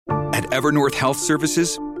At Evernorth Health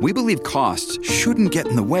Services, we believe costs shouldn't get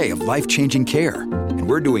in the way of life-changing care, and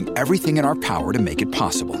we're doing everything in our power to make it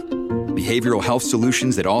possible. Behavioral health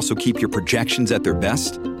solutions that also keep your projections at their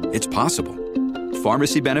best? It's possible.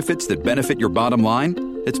 Pharmacy benefits that benefit your bottom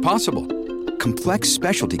line? It's possible. Complex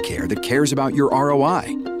specialty care that cares about your ROI?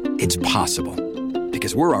 It's possible.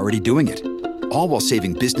 Because we're already doing it. All while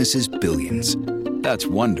saving businesses billions. That's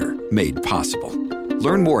Wonder made possible.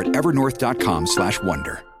 Learn more at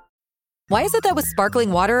evernorth.com/wonder. Why is it that with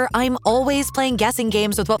sparkling water, I'm always playing guessing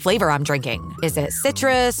games with what flavor I'm drinking? Is it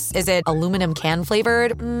citrus? Is it aluminum can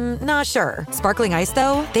flavored? Not sure. Sparkling ice,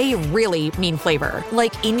 though, they really mean flavor.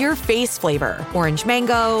 Like in-your-face flavor. Orange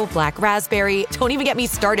mango, black raspberry. Don't even get me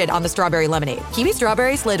started on the strawberry lemonade. Kiwi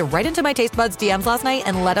Strawberry slid right into my taste buds DMs last night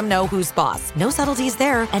and let them know who's boss. No subtleties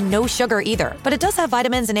there, and no sugar either. But it does have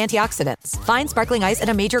vitamins and antioxidants. Find sparkling ice at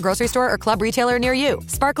a major grocery store or club retailer near you.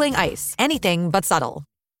 Sparkling ice. Anything but subtle.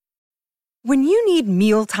 When you need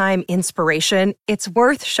mealtime inspiration, it's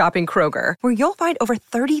worth shopping Kroger, where you'll find over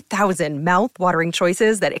 30,000 mouth-watering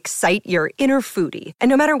choices that excite your inner foodie. And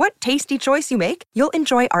no matter what tasty choice you make, you'll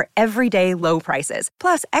enjoy our everyday low prices,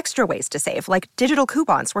 plus extra ways to save, like digital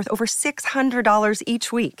coupons worth over $600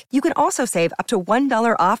 each week. You can also save up to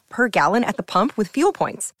 $1 off per gallon at the pump with fuel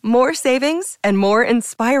points. More savings and more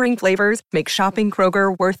inspiring flavors make shopping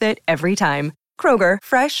Kroger worth it every time. Kroger,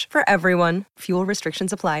 fresh for everyone. Fuel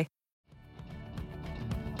restrictions apply.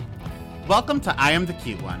 Welcome to I Am the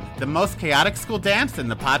Cute One, the most chaotic school dance in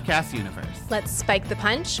the podcast universe. Let's spike the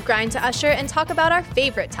punch, grind to usher, and talk about our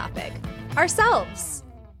favorite topic, ourselves.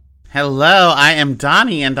 Hello, I am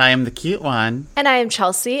Donnie, and I am the cute one. And I am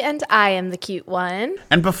Chelsea, and I am the cute one.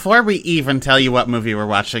 And before we even tell you what movie we're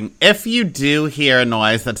watching, if you do hear a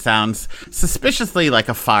noise that sounds suspiciously like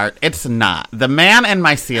a fart, it's not. The man in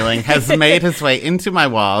my ceiling has made his way into my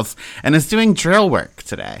walls and is doing drill work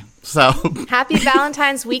today. So happy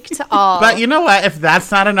Valentine's week to all. But you know what? If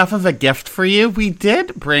that's not enough of a gift for you, we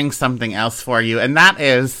did bring something else for you, and that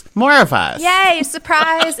is more of us. Yay,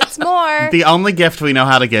 surprise, it's more. The only gift we know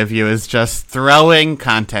how to give you is just throwing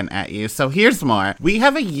content at you. So here's more. We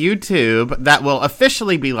have a YouTube that will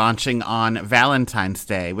officially be launching on Valentine's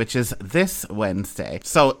Day, which is this Wednesday.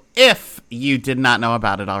 So if you did not know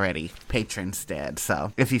about it already, patrons did.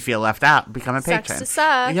 So if you feel left out, become a patron. Sucks to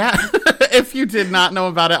suck. Yeah. If you did not know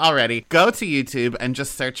about it already, go to YouTube and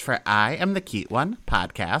just search for I Am the Cute One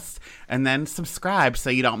podcast and then subscribe so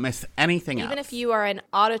you don't miss anything else. Even if you are an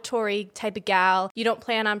auditory type of gal, you don't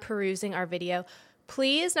plan on perusing our video,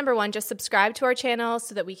 please, number one, just subscribe to our channel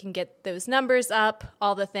so that we can get those numbers up,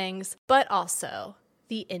 all the things, but also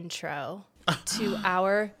the intro to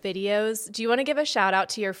our videos. Do you want to give a shout out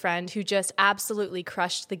to your friend who just absolutely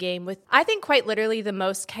crushed the game with, I think, quite literally the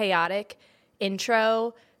most chaotic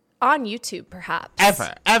intro on YouTube, perhaps?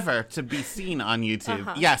 Ever to be seen on YouTube.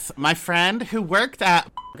 Uh-huh. Yes, my friend who worked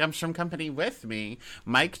at Gumstrom Company with me,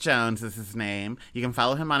 Mike Jones is his name. You can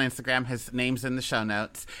follow him on Instagram. His name's in the show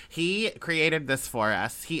notes. He created this for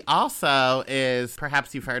us. He also is,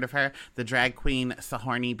 perhaps you've heard of her, the drag queen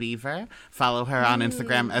Sahorny Beaver. Follow her on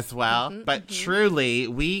Instagram as well. But truly,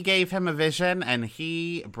 we gave him a vision and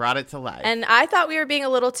he brought it to life. And I thought we were being a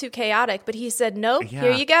little too chaotic, but he said, nope,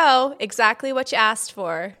 Here you go. Exactly what you asked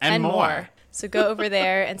for. And more. So go over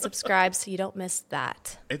there and subscribe so you don't miss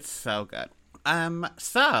that. It's so good.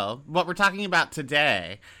 So what we're talking about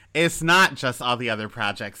today is not just all the other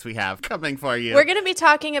projects we have coming for you. We're going to be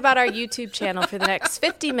talking about our YouTube channel for the next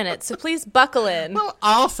 50 minutes, so please buckle in. We'll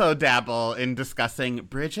also dabble in discussing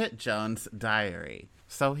Bridget Jones' Diary.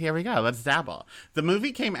 So here we go. Let's dabble. The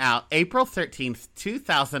movie came out April 13th,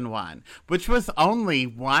 2001, which was only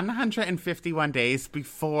 151 days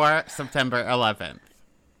before September 11th.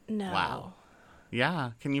 No. Wow.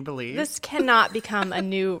 Yeah, can you believe? This cannot become a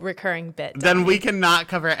new recurring bit. Then we cannot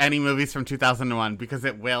cover any movies from 2001 because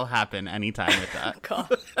it will happen anytime with that. Cool.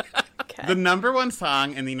 Okay. The number one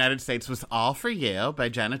song in the United States was All For You by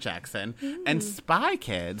Janet Jackson, and Spy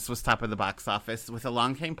Kids was top of the box office with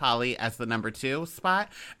Along Came Polly as the number 2 spot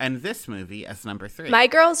and this movie as number 3. My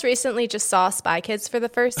girls recently just saw Spy Kids for the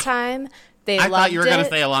first time. They I loved thought you were going to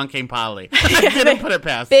say Along Came Polly. I didn't put it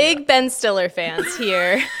past Big you. Ben Stiller fans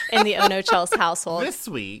here in the Ono Chels household. This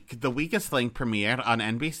week, The Weakest Link premiered on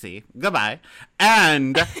NBC. Goodbye.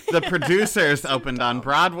 And The Producers opened on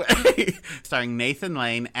Broadway, starring Nathan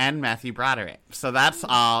Lane and Matthew Broderick. So that's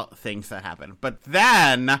all things that happened. But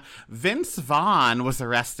then Vince Vaughn was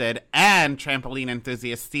arrested and trampoline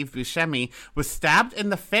enthusiast Steve Buscemi was stabbed in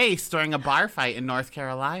the face during a bar fight in North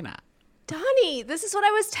Carolina. Donnie, this is what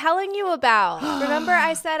I was telling you about. Remember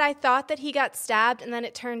I said I thought that he got stabbed and then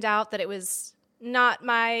it turned out that it was not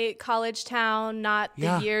my college town, not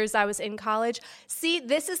the years I was in college. See,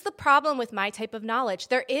 this is the problem with my type of knowledge.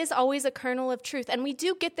 There is always a kernel of truth, and we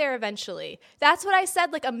do get there eventually. That's what I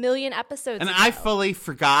said like a million episodes ago. I fully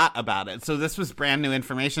forgot about it. So this was brand new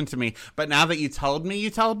information to me. But now that you told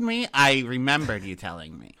me, I remembered you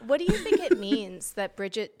telling me. What do you think it means that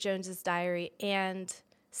Bridget Jones's Diary and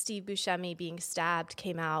Steve Buscemi being stabbed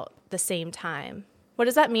came out the same time? What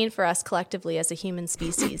does that mean for us collectively as a human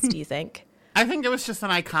species, do you think? I think it was just an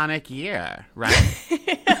iconic year, right?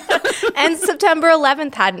 And September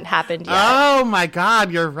 11th hadn't happened yet. Oh, my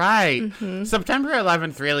God, you're right. Mm-hmm. September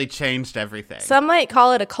 11th really changed everything. Some might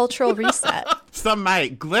call it a cultural reset. Some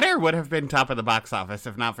might. Glitter would have been top of the box office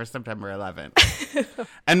if not for September 11th.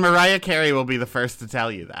 And Mariah Carey will be the first to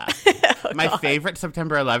tell you that. My favorite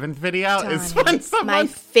September 11th video is when someone... My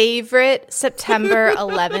favorite September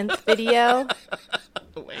 11th video...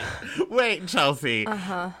 Wait, Chelsea.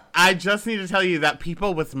 I just need to tell you that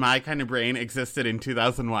people with my kind of brain existed in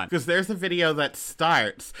 2001. Because there's a video that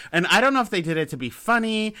starts, and I don't know if they did it to be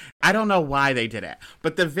funny. I don't know why they did it.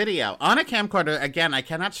 But the video, on a camcorder, again, I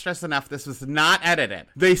cannot stress enough, this was not edited.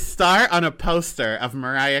 They start on a poster of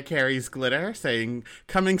Mariah Carey's Glitter saying,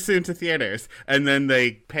 coming soon to theaters. And then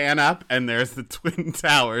they pan up, and there's the Twin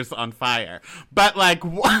Towers on fire. But, like,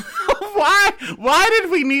 why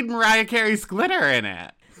did we need Mariah Carey's Glitter in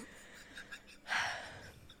it?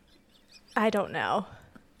 I don't know.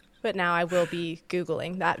 But now I will be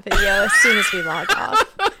Googling that video as soon as we log off.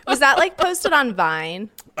 Was that like posted on Vine?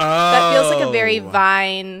 Oh. That feels like a very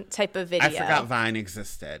Vine type of video. I forgot Vine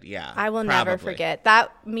existed. Yeah. I will never forget.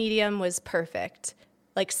 That medium was perfect.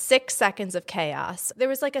 Like 6 seconds of chaos. There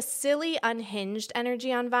was like a silly, unhinged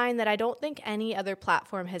energy on Vine that I don't think any other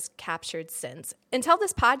platform has captured since. Until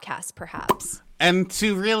this podcast, perhaps. And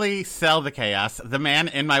to really sell the chaos, the man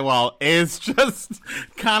in my wall is just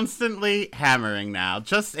constantly hammering now.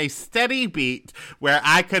 Just a steady beat where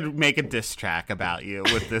I could make a diss track about you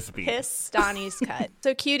with this beat. Piss Donnie's cut.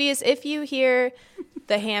 So Cuties, if you hear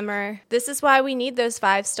the hammer, this is why we need those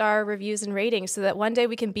 5-star reviews and ratings so that one day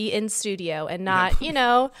we can be in studio and not,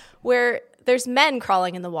 where there's men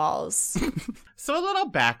crawling in the walls. So a little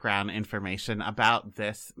background information about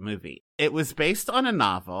this movie. It was based on a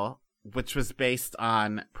novel which was based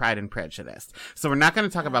on Pride and Prejudice. So we're not going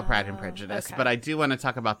to talk about Pride and Prejudice, but I do want to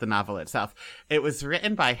talk about the novel itself. It was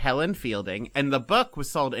written by Helen Fielding, and the book was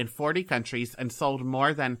sold in 40 countries and sold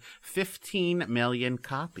more than 15 million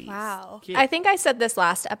copies. Wow. Cute. I think I said this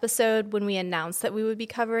last episode when we announced that we would be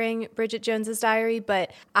covering Bridget Jones's Diary,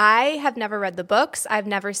 but I have never read the books. I've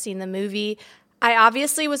never seen the movie. I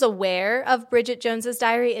obviously was aware of Bridget Jones's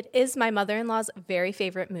Diary. It is my mother-in-law's very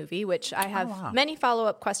favorite movie, which I have many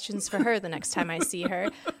follow-up questions for her the next time I see her.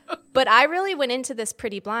 But I really went into this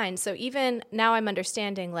pretty blind. So even now I'm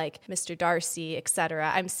understanding like Mr. Darcy,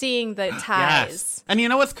 etc. I'm seeing the ties. Yes. And you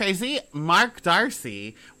know what's crazy? Mark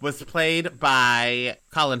Darcy was played by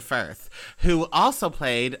Colin Firth, who also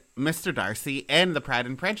played Mr. Darcy in the Pride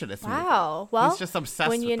and Prejudice movie. Wow. Well, he's just obsessed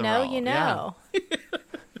when you with the know, role. you know. Yeah.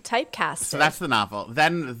 Typecasted. So that's the novel.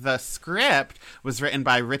 Then the script was written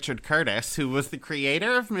by Richard Curtis, who was the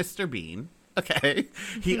creator of Mr. Bean. Okay.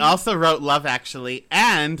 He also wrote Love Actually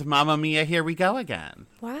and Mamma Mia, Here We Go Again.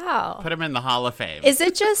 Wow. Put him in the Hall of Fame. Is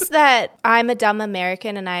it just that I'm a dumb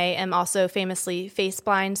American and I am also famously face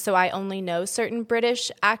blind, so I only know certain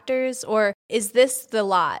British actors? Or is this the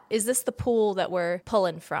lot? Is this the pool that we're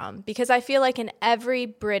pulling from? Because I feel like in every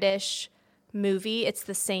British movie, it's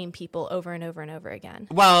the same people over and over and over again.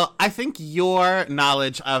 Well, I think your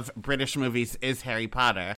knowledge of British movies is Harry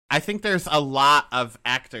Potter. I think there's a lot of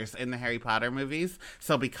actors in the Harry Potter movies,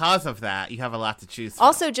 so because of that, you have a lot to choose from.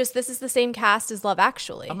 Also, just this is the same cast as Love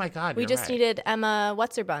Actually. Oh my God, we just right. needed Emma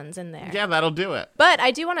What's-Her-Buns in there. Yeah, that'll do it. But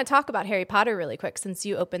I do want to talk about Harry Potter really quick since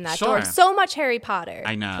you opened that Sure. door. So much Harry Potter.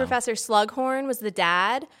 I know. Professor Slughorn was the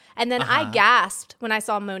dad. And then I gasped when I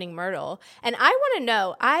saw Moaning Myrtle. And I want to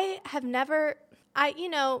know, I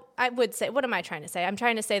would say, what am I trying to say? I'm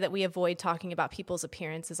trying to say that we avoid talking about people's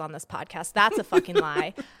appearances on this podcast. That's a fucking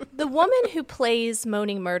lie. The woman who plays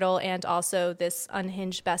Moaning Myrtle and also this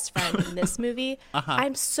unhinged best friend in this movie,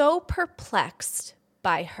 I'm so perplexed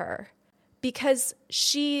by her because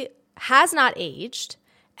she has not aged.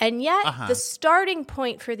 And yet the starting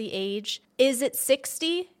point for the age, is it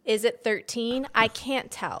 60? Is it 13? I can't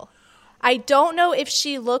tell. I don't know if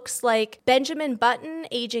she looks like Benjamin Button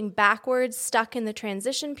aging backwards, stuck in the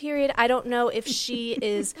transition period. I don't know if she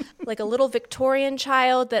is like a little Victorian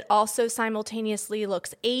child that also simultaneously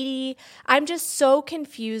looks 80. I'm just so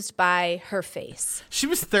confused by her face. She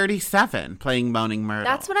was 37 playing Moaning Myrtle.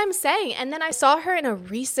 That's what I'm saying. And then I saw her in a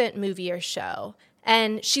recent movie or show.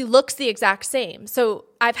 And she looks the exact same. So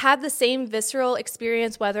I've had the same visceral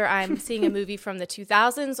experience whether I'm seeing a movie from the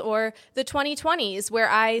 2000s or the 2020s where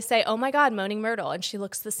I say, oh my God, Moaning Myrtle, and she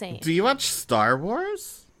looks the same. Do you watch Star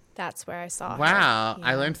Wars? That's where I saw Wow. her.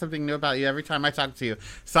 I learned something new about you every time I talk to you.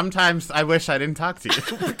 Sometimes I wish I didn't talk to you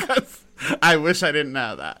because I wish I didn't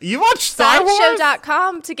know that. You watch Star Wars?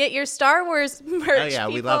 Sideshow.com to get your Star Wars merch, Oh, yeah,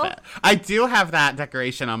 people. we love it. I do have that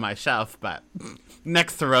decoration on my shelf, but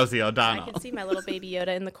next to Rosie O'Donnell. I can see my little baby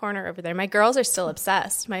Yoda in the corner over there. My girls are still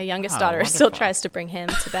obsessed. My youngest Oh, daughter wonderful. still tries to bring him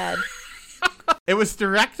to bed. It was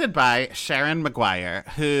directed by Sharon Maguire,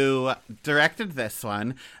 who directed this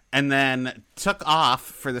one and then took off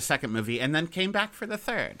for the second movie and then came back for the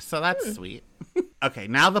third. So that's sweet. Okay,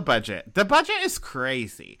 now the budget. The budget is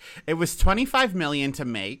crazy. It was $25 million to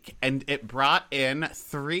make, and it brought in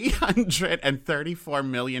 $334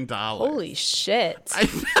 million. Holy shit. I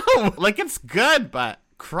know. Like, it's good, but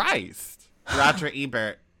Christ. Roger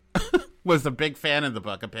Ebert was a big fan of the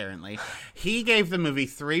book, apparently. He gave the movie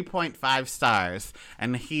 3.5 stars,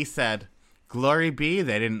 and he said, glory be,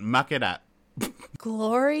 they didn't muck it up.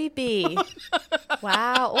 Glory be.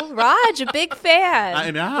 Wow. Oh, Raj, a big fan.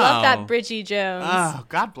 I know. Love that Bridget Jones. Oh,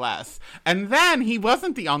 God bless. And then he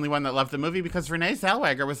wasn't the only one that loved the movie because Renee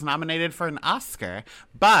Zellweger was nominated for an Oscar,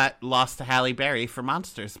 but lost to Halle Berry for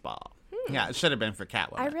Monsters Ball. Yeah, it should have been for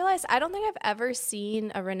Catwoman. I realized I don't think I've ever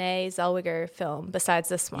seen a Renee Zellweger film besides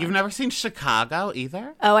this one. You've never seen Chicago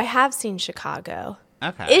either? Oh, I have seen Chicago.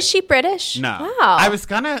 Okay. Is she British? No. Wow. I was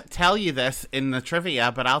going to tell you this in the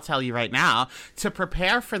trivia, but I'll tell you right now. To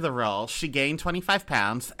prepare for the role, she gained 25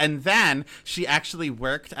 pounds, and then she actually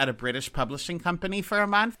worked at a British publishing company for a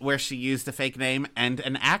month where she used a fake name and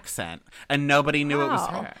an accent, and nobody knew it was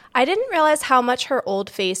her. I didn't realize how much her old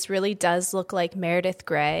face really does look like Meredith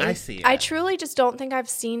Grey. I see it. I truly just don't think I've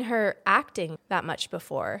seen her acting that much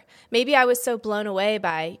before. Maybe I was so blown away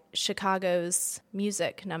by Chicago's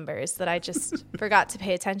music numbers that I just forgot to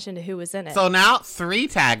pay attention to who was in it. So now 3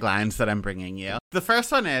 taglines that I'm bringing you. The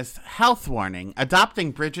first one is, health warning.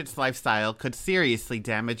 Adopting Bridget's lifestyle could seriously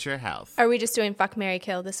damage your health. Are we just doing fuck, marry,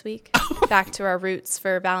 kill this week? Back to our roots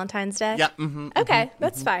for Valentine's Day? Yep. Okay,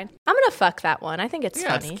 that's fine. I'm going to fuck that one. I think it's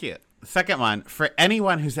Yeah, funny. it's cute. Second one, for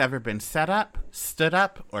anyone who's ever been set up, stood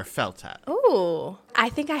up, or felt up. Ooh, I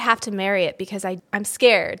think I have to marry it because I'm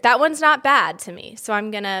scared. That one's not bad to me, so I'm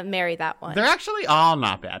going to marry that one. They're actually all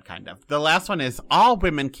not bad, kind of. The last one is, all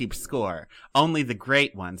women keep score. Only the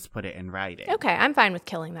great ones put it in writing. Okay, I'm fine with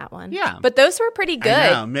killing that one. Yeah. But those were pretty good.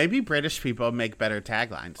 I know. Maybe British people make better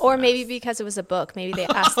taglines. Or than maybe us. because it was a book. Maybe they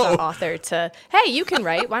asked the author to, hey, you can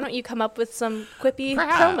write. Why don't you come up with some quippy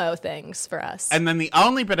Perhaps. promo things for us? And then the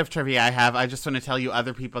only bit of trivia I have, I just want to tell you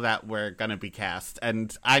other people that were going to be cast.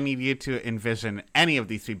 And I need you to envision any of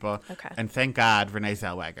these people. Okay. And thank God, Renee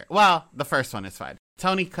Zellweger. Well, the first one is fine.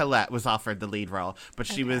 Toni Collette was offered the lead role, but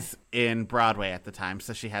she was in Broadway at the time,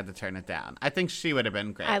 so she had to turn it down. I think she would have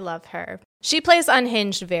been great. I love her. She plays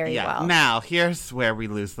Unhinged very well. Now, here's where we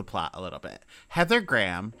lose the plot a little bit. Heather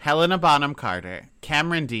Graham, Helena Bonham Carter,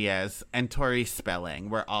 Cameron Diaz, and Tori Spelling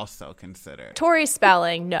were also considered. Tori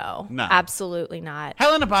Spelling, no. No. Absolutely not.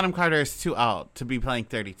 Helena Bonham Carter is too old to be playing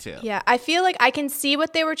 32. Yeah, I feel like I can see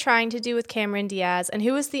what they were trying to do with Cameron Diaz. And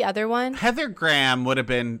who was the other one? Heather Graham would have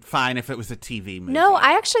been fine if it was a TV movie. No,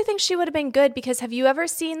 I actually think she would have been good because have you ever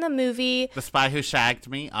seen the movie? The Spy Who Shagged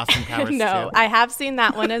Me, Austin Powers No, 2. I have seen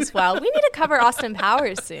that one as well. We need to cover Austin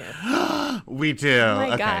Powers soon. We do. Oh my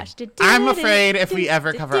Okay. gosh. I'm afraid if we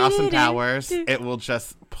ever cover Austin Powers, it will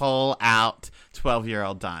just pull out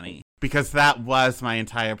 12-year-old Donnie. Because that was my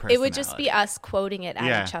entire personality. It would just be us quoting it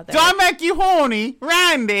at each other. Do I make you horny,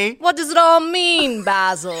 Randy? What does it all mean,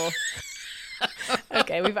 Basil?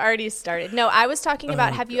 Okay, we've already started. No, I was talking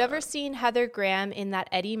about, have you ever seen Heather Graham in that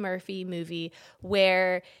Eddie Murphy movie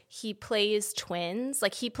where he plays twins?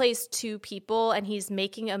 Like he plays 2 people and he's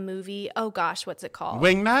making a movie. Oh gosh, what's it called?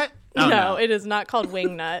 Wingnut? Oh, no, it is not called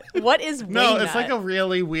Wingnut. What is Wingnut? No, it's like a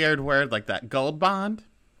really weird word like that. Gold Bond?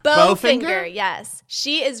 Bowfinger, yes.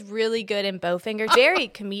 She is really good in Bowfinger, very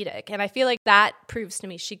comedic. And I feel like that proves to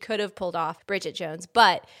me she could have pulled off Bridget Jones,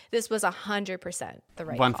 but this was 100% the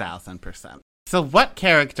right call. 1,000%. So what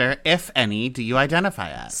character, if any, do you identify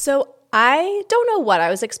as? So I don't know what I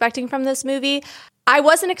was expecting from this movie. I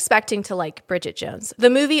wasn't expecting to like Bridget Jones, the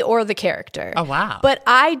movie or the character. Oh, wow. But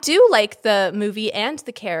I do like the movie and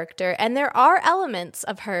the character, and there are elements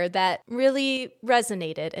of her that really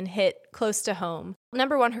resonated and hit close to home.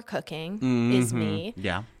 Number 1, her cooking is me.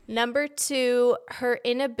 Yeah. Number 2, her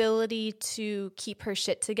inability to keep her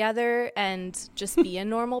shit together and just be a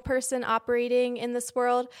normal person operating in this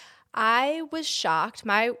world. I was shocked.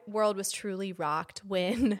 My world was truly rocked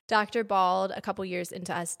when Dr. Bald, a couple years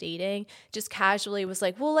into us dating, just casually was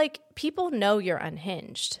like, well, like, people know you're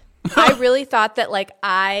unhinged. I really thought that, like,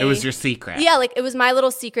 it was your secret. Yeah, like, it was my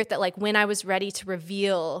little secret that, like, when I was ready to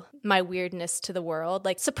reveal my weirdness to the world,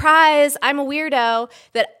 like, surprise, I'm a weirdo,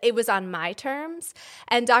 that it was on my terms.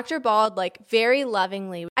 And Dr. Bald, like, very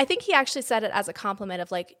lovingly, I think he actually said it as a compliment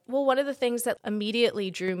of, like, well, one of the things that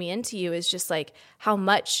immediately drew me into you is just, like, how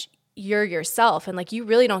much you're yourself. And, like, you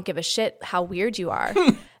really don't give a shit how weird you are.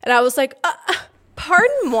 And I was like,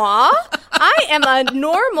 pardon moi? I am a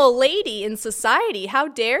normal lady in society. How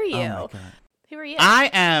dare you? Oh my God. Who are you? I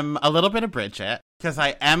am a little bit of Bridget because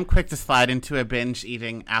I am quick to slide into a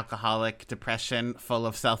binge-eating alcoholic depression full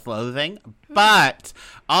of self-loathing. But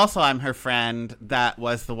also I'm her friend that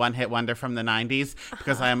was the one-hit wonder from the 90s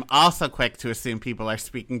because I am also quick to assume people are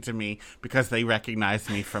speaking to me because they recognize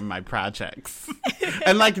me from my projects.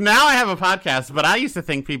 And, like, now I have a podcast, but I used to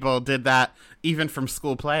think people did that even from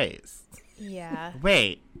school plays. Yeah.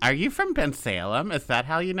 Wait, are you from Ben Salem? Is that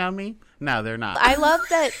how you know me? No, they're not. I love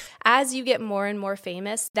that as you get more and more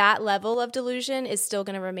famous, that level of delusion is still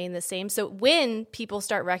going to remain the same. So when people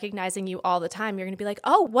start recognizing you all the time, you're going to be like,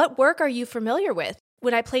 oh, what work are you familiar with?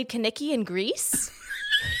 When I played Kaniki in Grease?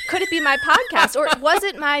 Could it be my podcast? Or was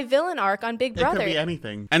it my villain arc on Big Brother? It could be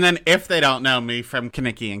anything. And then if they don't know me from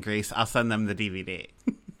Kaniki and Grease, I'll send them the DVD.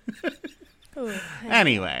 Ooh,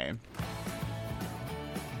 anyway.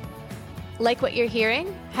 Like what you're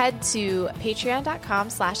hearing? Head to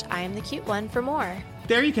patreon.com/IamTheCuteOne for more.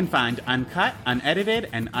 There you can find uncut, unedited,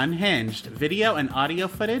 and unhinged video and audio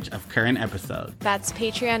footage of current episodes. That's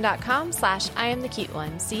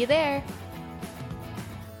patreon.com/IamTheCuteOne. See you there.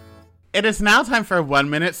 It is now time for a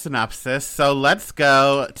 1-minute synopsis, so let's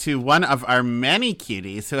go to one of our many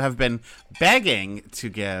cuties who have been begging to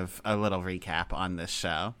give a little recap on this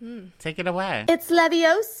show. Take it away. It's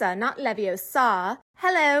Leviosa, not Leviosa.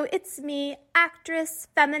 Hello, it's me, actress,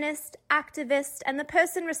 feminist, activist, and the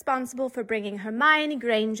person responsible for bringing Hermione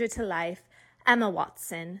Granger to life, Emma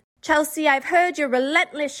Watson. Chelsea, I've heard your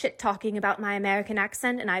relentless shit-talking about my American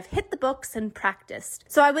accent, and I've hit the books and practiced.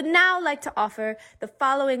 So I would now like to offer the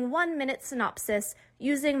following 1-minute synopsis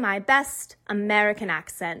using my best American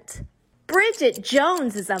accent. Bridget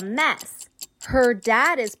Jones is a mess. Her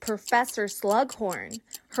dad is Professor Slughorn.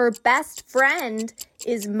 Her best friend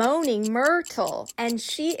is Moaning Myrtle, and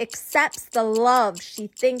she accepts the love she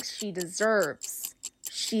thinks she deserves.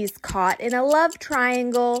 She's caught in a love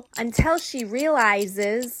triangle until she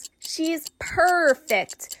realizes she's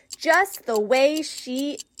perfect, just the way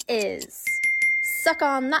she is. Suck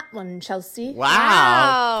on that one, Chelsea.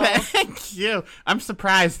 Wow. Thank you. I'm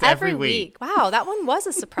surprised every week. Wow, that one was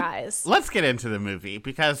a surprise. Let's get into the movie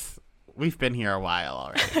because we've been here a while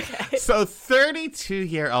already. Okay. So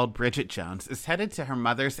 32-year-old Bridget Jones is headed to her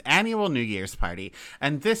mother's annual New Year's party.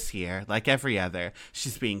 And this year, like every other,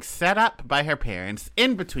 she's being set up by her parents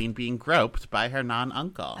in between being groped by her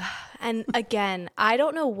non-uncle. And again, I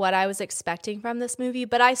don't know what I was expecting from this movie,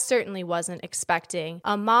 but I certainly wasn't expecting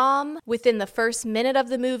a mom within the first minute of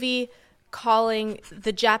the movie calling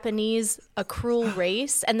the Japanese a cruel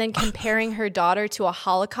race and then comparing her daughter to a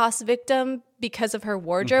Holocaust victim because of her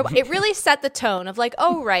wardrobe. It really set the tone of like,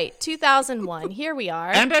 oh, right, 2001, here we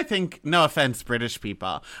are. And I think, no offense, British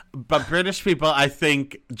people, but British people, I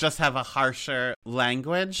think, just have a harsher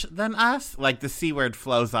language than us. Like, the C word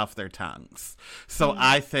flows off their tongues. So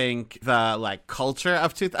I think the, like, culture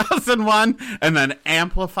of 2001 and then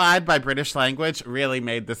amplified by British language really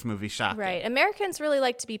made this movie shocking. Right. Americans really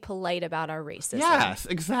like to be polite about our racism. Yes,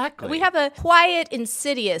 exactly. We have a quiet,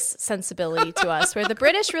 insidious sensibility to us where the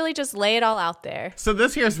British really just lay it all out there. So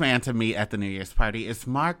this year's man to meet at the New Year's party is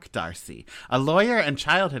Mark Darcy, a lawyer and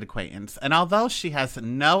childhood acquaintance, and although she has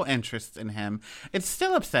no interest in him, it's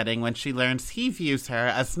still upsetting when she learns he views her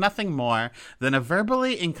as nothing more than a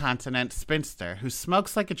verbally incontinent spinster who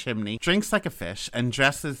smokes like a chimney, drinks like a fish, and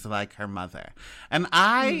dresses like her mother. And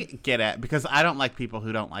I get it, because I don't like people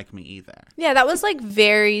who don't like me either. Yeah, that was like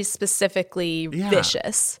very specifically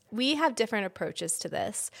vicious. We have different approaches to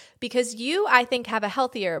this because you, I think, have a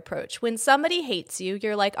healthier approach. When somebody hates you,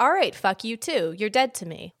 you're like, all right, fuck you too. You're dead to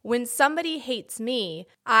me. When somebody hates me,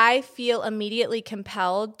 I feel immediately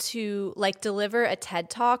compelled to like deliver a TED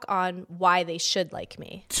talk on why they should like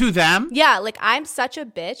me. To them? Yeah, like I'm such a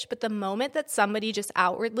bitch, but the moment that somebody just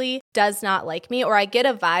outwardly does not like me, or I get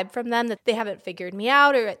a vibe from them that they haven't figured me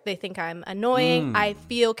out or they think I'm annoying, I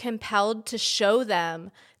feel compelled to show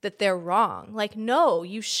them that they're wrong. Like, no,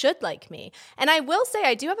 you should like me. And I will say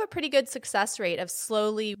I do have a pretty good success rate of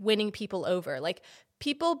slowly winning people over. Like,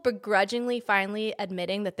 people begrudgingly finally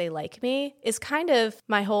admitting that they like me is kind of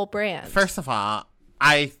my whole brand. First of all,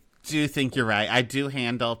 I do think you're right. I do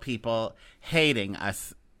handle people hating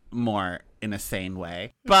us more in a sane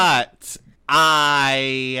way. But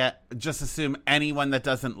I just assume anyone that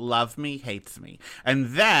doesn't love me hates me. And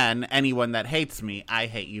then anyone that hates me, I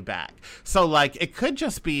hate you back. So, like, it could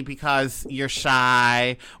just be because you're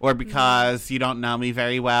shy or because you don't know me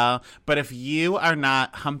very well. But if you are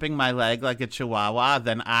not humping my leg like a chihuahua,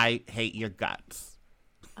 then I hate your guts.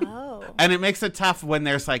 Oh. And it makes it tough when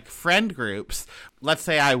there's like friend groups. Let's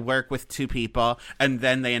say I work with two people and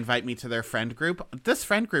then they invite me to their friend group. This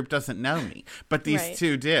friend group doesn't know me, but these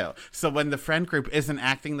two do. So when the friend group isn't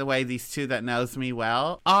acting the way these two that knows me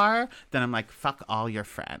well are, then I'm like, fuck all your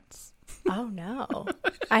friends. Oh, no.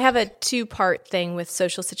 I have a two-part thing with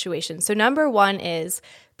social situations. So number one is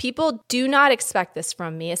people do not expect this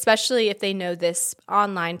from me, especially if they know this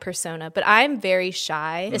online persona. But I'm very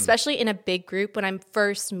shy, especially in a big group when I'm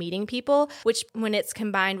first meeting people, which when it's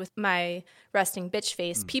combined with my resting bitch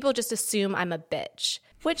face, people just assume I'm a bitch.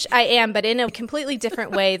 Which I am, but in a completely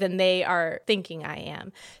different way than they are thinking I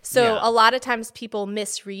am. So a lot of times people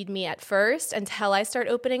misread me at first until I start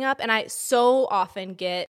opening up. And I so often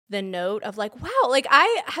get the note of like, wow, like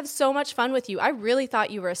I have so much fun with you. I really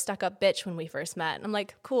thought you were a stuck-up bitch when we first met. And I'm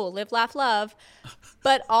like, cool, live, laugh, love.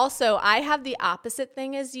 But also I have the opposite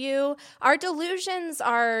thing as you. Our delusions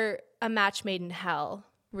are a match made in hell,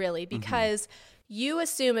 really, because you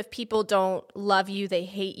assume if people don't love you, they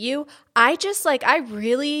hate you. I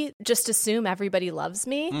really just assume everybody loves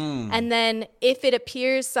me. And then if it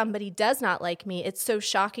appears somebody does not like me, it's so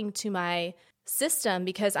shocking to my system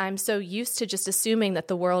because I'm so used to just assuming that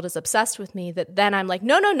the world is obsessed with me that then I'm like,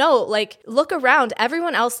 no, like look around.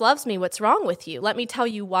 Everyone else loves me. What's wrong with you? Let me tell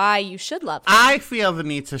you why you should love me. I feel the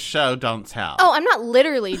need to show, don't tell. Oh, I'm not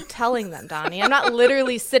literally telling them, Donnie. I'm not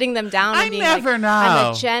literally sitting them down and being like, know.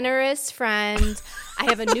 I'm a generous friend. I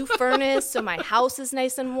have a new furnace, so my house is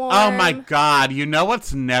nice and warm. Oh my God. You know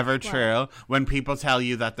what's never true? When people tell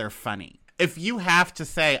you that they're funny. If you have to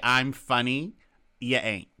say I'm funny, you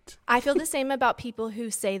ain't. I feel the same about people who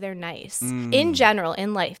say they're nice. In general,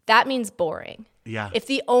 in life, that means boring. Yeah. If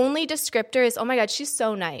the only descriptor is, oh my God, she's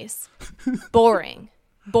so nice. Boring.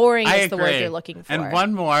 Boring is the word you're looking for. And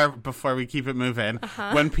one more before we keep it moving.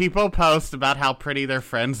 When people post about how pretty their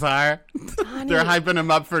friends are, they're hyping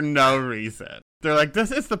them up for no reason. They're like,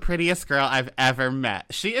 this is the prettiest girl I've ever met.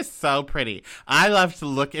 She is so pretty. I love to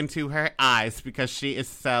look into her eyes because she is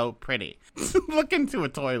so pretty. Look into a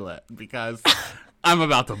toilet because I'm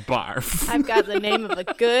about to barf. I've got the name of a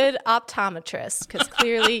good optometrist because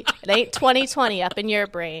clearly it ain't 2020 up in your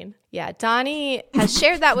brain. Yeah, Donnie has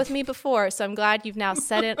shared that with me before, so I'm glad you've now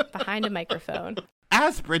said it behind a microphone.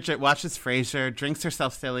 As Bridget watches Frasier, drinks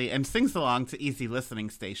herself silly, and sings along to easy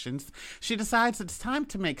listening stations, she decides it's time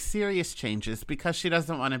to make serious changes because she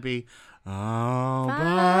doesn't want to be all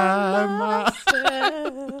by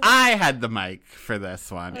myself. I had the mic for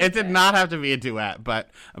this one. Okay. It did not have to be a duet,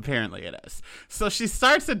 but apparently it is. So she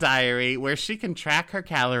starts a diary where she can track her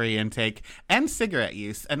calorie intake and cigarette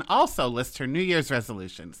use and also list her New Year's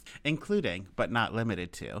resolutions, including, but not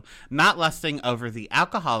limited to, not lusting over the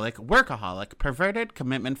alcoholic, workaholic, perverted,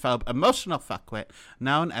 commitment-phobe, emotional fuckwit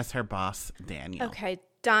known as her boss, Daniel. Okay,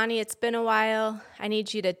 Donnie, it's been a while. I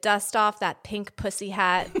need you to dust off that pink pussy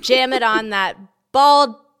hat, jam it on that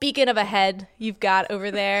bald beacon of a head you've got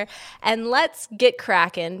over there, and let's get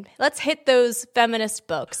cracking. Let's hit those feminist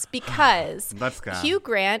books because let's go. Hugh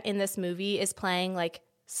Grant in this movie is playing like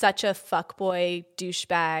such a fuckboy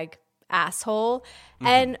douchebag asshole.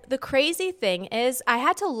 And the crazy thing is I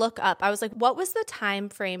had to look up. I was like, what was the time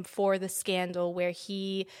frame for the scandal where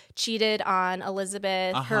he cheated on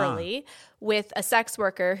Elizabeth Hurley with a sex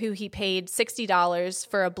worker who he paid $60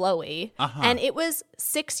 for a blowy? And it was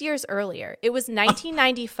 6 years earlier. It was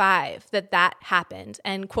 1995 that happened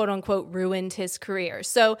and quote unquote ruined his career.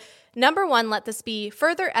 So number one, let this be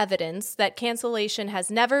further evidence that cancellation has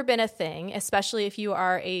never been a thing, especially if you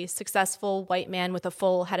are a successful white man with a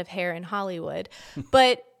full head of hair in Hollywood.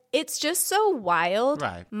 But it's just so wild.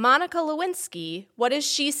 Right. Monica Lewinsky, what is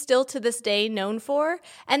she still to this day known for?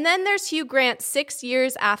 And then there's Hugh Grant 6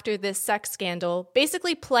 years after this sex scandal,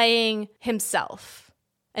 basically playing himself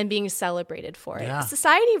and being celebrated for it. Yeah.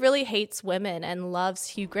 Society really hates women and loves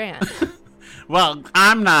Hugh Grant. Well,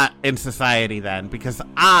 I'm not in society then because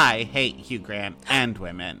I hate Hugh Grant and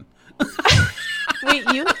women. Wait,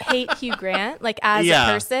 you hate Hugh Grant, like as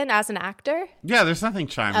a person, as an actor? Yeah, there's nothing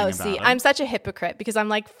charming about see, him. I'm such a hypocrite because I'm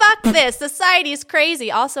like, fuck this, society's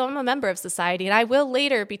crazy. Also, I'm a member of society, and I will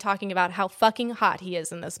later be talking about how fucking hot he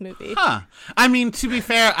is in this movie. Huh. I mean, to be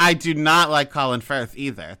fair, I do not like Colin Firth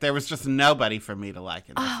either. There was just nobody for me to like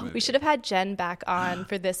in this movie. We should have had Jen back on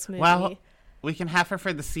for this movie. Well, we can have her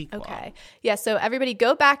for the sequel. Okay. Yeah, so everybody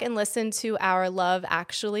go back and listen to our Love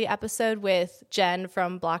Actually episode with Jen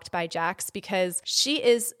from Blocked by Jax because she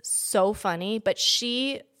is so funny, but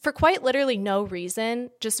she, for quite literally no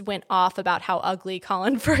reason, just went off about how ugly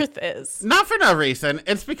Colin Firth is. Not for no reason.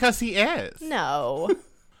 It's because he is. No.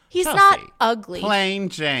 He's Chelsea, not ugly. Plain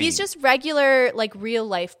Jane. He's just regular, like, real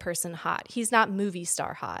life person hot. He's not movie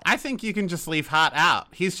star hot. I think you can just leave hot out.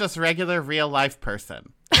 He's just regular real life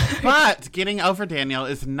person. But getting over Daniel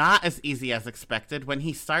is not as easy as expected when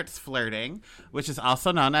he starts flirting, which is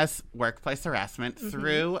also known as workplace harassment,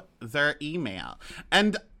 through their email.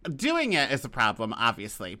 And doing it is a problem,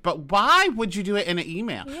 obviously. But why would you do it in an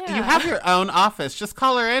email? Yeah. You have your own office. Just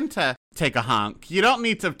call her in to take a hunk. You don't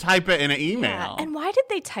need to type it in an email. Yeah. And why did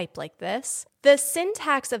they type like this? The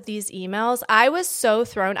syntax of these emails, I was so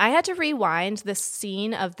thrown. I had to rewind the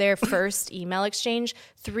scene of their first email exchange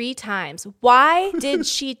 3 times. Why did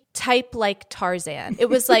she type like Tarzan? It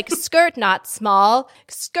was like skirt not small,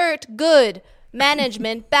 skirt good,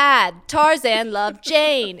 management bad, Tarzan loved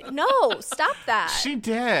Jane. No, stop that. She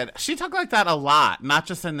did. She talked like that a lot, not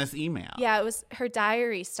just in this email. Yeah, it was her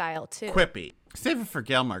diary style too. Quippy. Save it for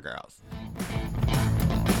Gilmore Girls.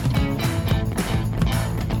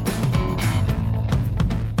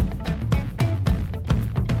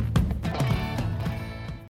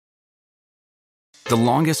 The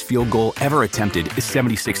longest field goal ever attempted is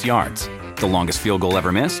 76 yards. The longest field goal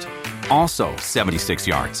ever missed? Also 76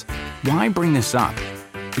 yards. Why bring this up?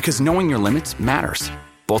 Because knowing your limits matters,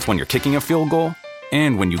 both when you're kicking a field goal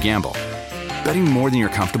and when you gamble. Betting more than you're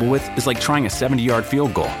comfortable with is like trying a 70-yard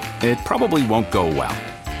field goal. It probably won't go well.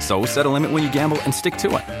 So set a limit when you gamble and stick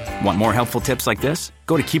to it. Want more helpful tips like this?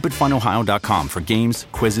 Go to keepitfunohio.com for games,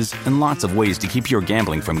 quizzes, and lots of ways to keep your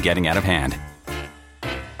gambling from getting out of hand.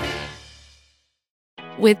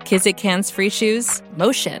 With Kizik hands-free shoes,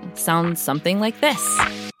 motion sounds something like this.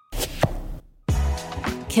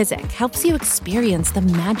 Kizik helps you experience the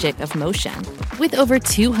magic of motion. With over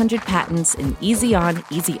 200 patents and easy-on,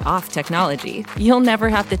 easy-off technology, you'll never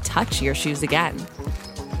have to touch your shoes again.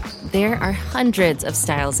 There are hundreds of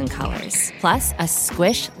styles and colors, plus a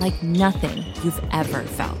squish like nothing you've ever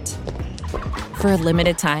felt. For a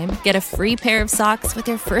limited time, get a free pair of socks with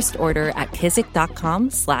your first order at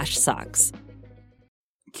kizik.com/socks.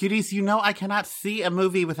 Cuties, you know I cannot see a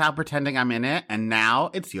movie without pretending I'm in it, and now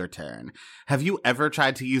it's your turn. Have you ever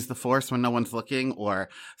tried to use the Force when no one's looking, or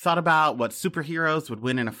thought about what superheroes would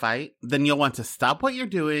win in a fight? Then you'll want to stop what you're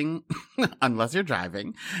doing, unless you're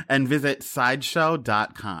driving, and visit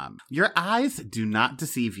Sideshow.com. Your eyes do not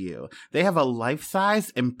deceive you. They have a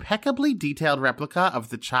life-size, impeccably detailed replica of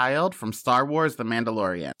the child from Star Wars The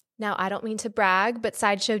Mandalorian. Now, I don't mean to brag, but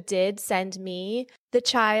Sideshow did send me the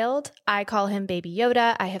child. I call him Baby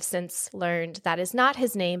Yoda. I have since learned that is not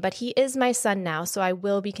his name, but he is my son now, so I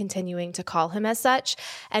will be continuing to call him as such.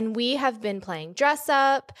 And we have been playing dress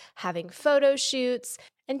up, having photo shoots,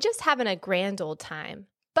 and just having a grand old time.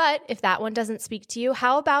 But if that one doesn't speak to you,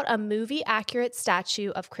 how about a movie-accurate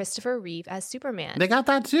statue of Christopher Reeve as Superman? They got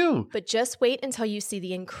that too. But just wait until you see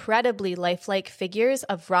the incredibly lifelike figures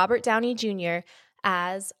of Robert Downey Jr.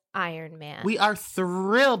 as Iron Man. We are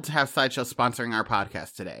thrilled to have Sideshow sponsoring our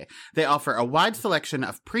podcast today. They offer a wide selection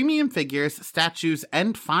of premium figures, statues,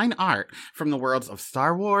 and fine art from the worlds of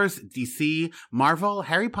Star Wars, DC, Marvel,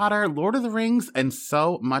 Harry Potter, Lord of the Rings, and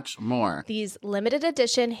so much more. These limited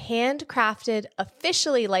edition, handcrafted,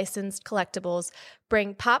 officially licensed collectibles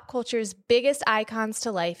bring pop culture's biggest icons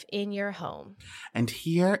to life in your home. And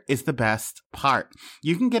here is the best part.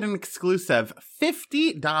 You can get an exclusive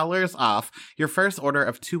 $50 off your first order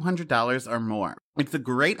of $200 or more. It's a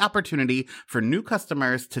great opportunity for new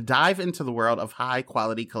customers to dive into the world of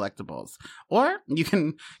high-quality collectibles. Or you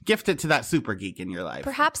can gift it to that super geek in your life.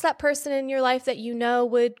 Perhaps that person in your life that you know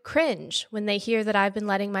would cringe when they hear that I've been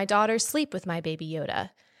letting my daughter sleep with my Baby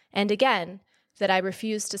Yoda. And again, that I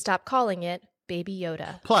refuse to stop calling it Baby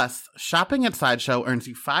Yoda. Plus, shopping at Sideshow earns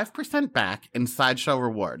you 5% back in Sideshow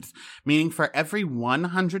rewards, meaning for every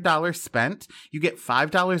 $100 spent, you get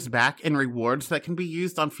 $5 back in rewards that can be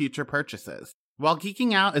used on future purchases. While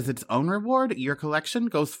geeking out is its own reward, your collection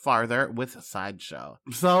goes farther with Sideshow.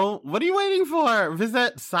 So, what are you waiting for?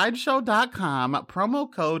 Visit Sideshow.com,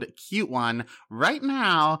 promo code CUTE1 right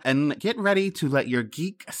now, and get ready to let your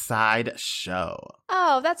geek side show.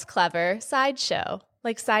 Oh, that's clever. Sideshow.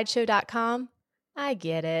 Like Sideshow.com? I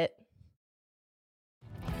get it.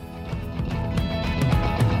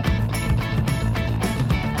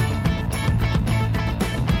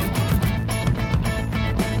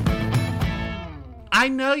 I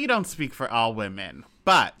know you don't speak for all women,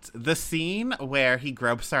 but the scene where he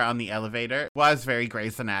gropes her on the elevator was very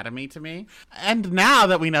Grey's Anatomy to me. And now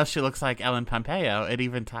that we know she looks like Ellen Pompeo, it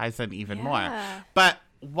even ties in even more. But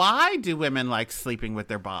why do women like sleeping with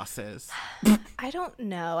their bosses? I don't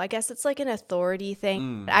know. I guess it's like an authority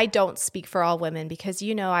thing. I don't speak for all women because,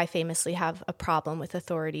 you know, I famously have a problem with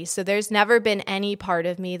authority. So there's never been any part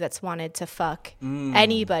of me that's wanted to fuck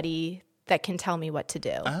anybody that can tell me what to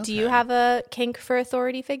do. Okay. Do you have a kink for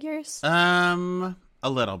authority figures? A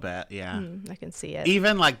little bit, yeah. I can see it.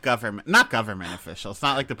 Even like not government officials,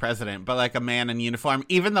 not like the president, but like a man in uniform,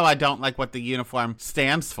 even though I don't like what the uniform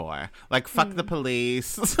stands for. Like, fuck the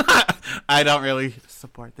police. I don't really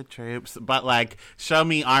support the troops, but like, show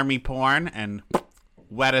me army porn and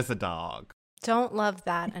wet as a dog. Don't love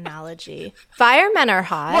that analogy. Firemen are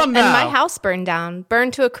hot, well, no. and my house burned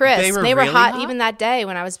to a crisp. They were really hot even that day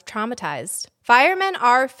when I was traumatized. Firemen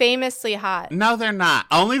are famously hot. No, they're not.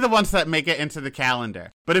 Only the ones that make it into the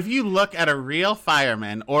calendar. But if you look at a real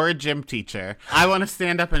fireman or a gym teacher, I want to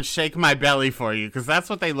stand up and shake my belly for you because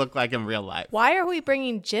that's what they look like in real life. Why are we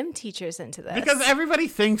bringing gym teachers into this? Because everybody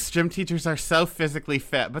thinks gym teachers are so physically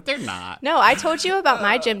fit, but they're not. No, I told you about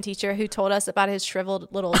my gym teacher who told us about his shriveled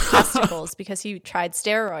little testicles because he tried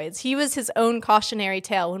steroids. He was his own cautionary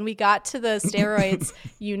tale. When we got to the steroids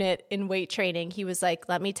unit in weight training, he was like,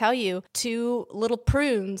 let me tell you, 2 little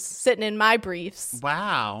prunes sitting in my briefs.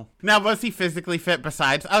 Wow. Now, was he physically fit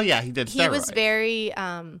besides? Oh, yeah, he did steroids. He was very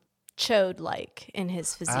chode-like in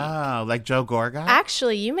his physique. Oh, like Joe Gorga?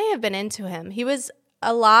 Actually, you may have been into him. He was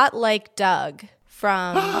a lot like Doug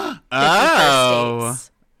from 50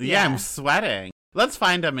 First Dates. Yeah, I'm sweating. Let's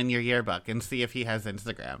find him in your yearbook and see if he has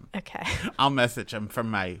Instagram. Okay. I'll message him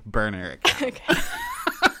from my burner account.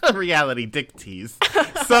 Okay. Reality dick tease.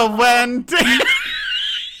 So when...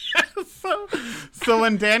 So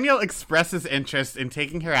when Daniel expresses interest in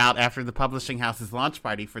taking her out after the publishing house's launch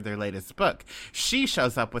party for their latest book, she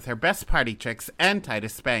shows up with her best party tricks and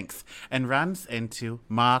tightest Spanx and runs into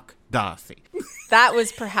Mark Darcy. That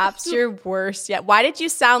was perhaps your worst yet. Why did you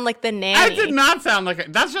sound like the nanny? I did not sound like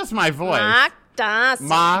it. That's just my voice.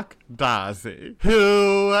 Mark Darcy,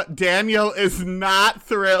 who Daniel is not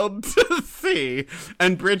thrilled to see.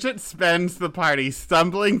 And Bridget spends the party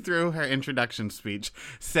stumbling through her introduction speech,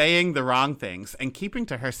 saying the wrong things and keeping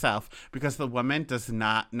to herself because the woman does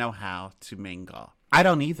not know how to mingle. I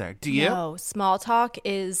don't either. Do you? No, small talk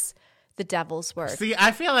is the devil's work. See,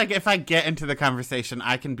 I feel like if I get into the conversation,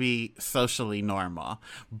 I can be socially normal.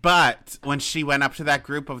 But when she went up to that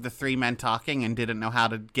group of the 3 men talking and didn't know how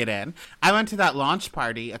to get in, I went to that launch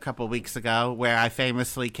party a couple weeks ago where I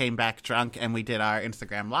famously came back drunk and we did our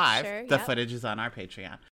Instagram Live. Sure, the footage is on our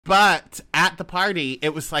Patreon. But at the party,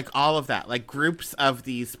 it was like all of that, like groups of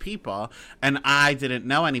these people, and I didn't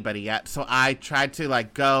know anybody yet. So I tried to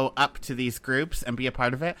like go up to these groups and be a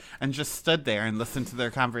part of it and just stood there and listened to their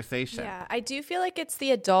conversation. Yeah, I do feel like it's the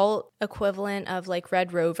adult equivalent of like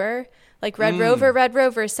Red Rover. Like Red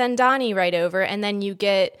Rover, send Donnie right over, and then you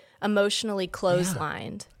get emotionally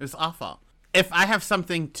clotheslined. It was awful. If I have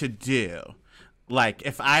something to do, like,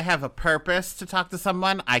 if I have a purpose to talk to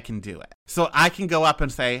someone, I can do it. So I can go up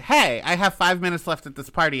and say, hey, I have 5 minutes left at this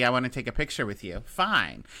party. I want to take a picture with you.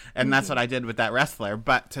 Fine. And that's what I did with that wrestler.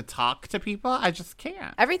 But to talk to people, I just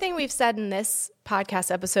can't. Everything we've said in this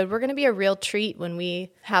podcast episode, we're going to be a real treat when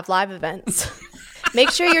we have live events.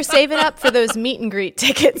 Make sure you're saving up for those meet and greet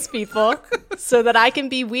tickets, people, so that I can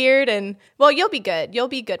be weird and, well, you'll be good. You'll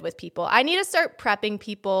be good with people. I need to start prepping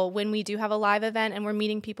people when we do have a live event and we're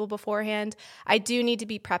meeting people beforehand. I do need to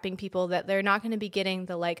be prepping people that they're not going to be getting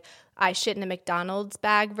the, like, I shit in a McDonald's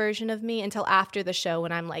bag version of me until after the show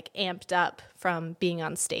when I'm, like, amped up from being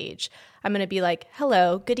on stage. I'm going to be like,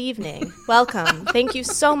 hello, good evening, welcome, thank you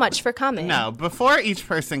so much for coming. No, before each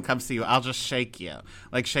person comes to you, I'll just shake you,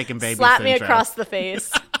 like shaking baby Slap syndrome. me across the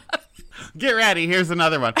face. Get ready, here's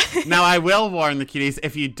another one. Now, I will warn the cuties,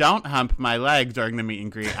 if you don't hump my leg during the meet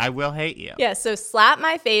and greet, I will hate you. Yeah, so slap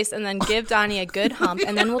my face and then give Donnie a good hump,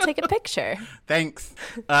 and then we'll take a picture. Thanks.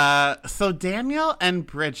 So Daniel and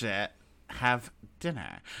Bridget have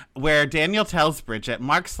dinner, where Daniel tells Bridget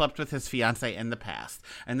Mark slept with his fiancée in the past.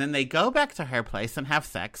 And then they go back to her place and have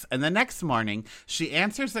sex. And the next morning, she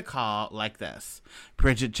answers the call like this.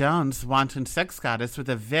 Bridget Jones, wanton sex goddess with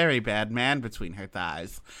a very bad man between her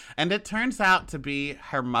thighs. And it turns out to be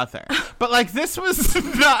her mother. But like, this is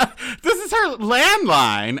her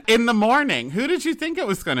landline in the morning. Who did you think it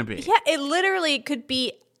was going to be? Yeah, it literally could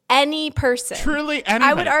be any person. Truly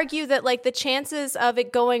anybody. I would argue that like the chances of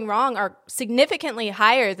it going wrong are significantly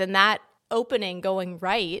higher than that opening going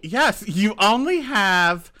right. Yes, you only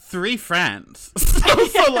have 3 friends.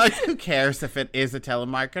 So like, who cares if it is a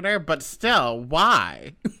telemarketer? But still,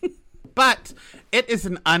 why? But it is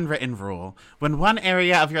an unwritten rule. When one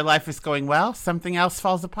area of your life is going well, something else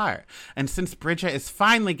falls apart. And since Bridget is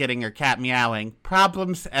finally getting her cat meowing,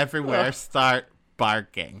 problems everywhere start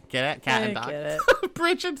barking. Get it? Cat and dog. Get it.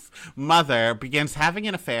 Bridget's mother begins having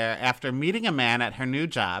an affair after meeting a man at her new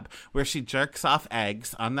job where she jerks off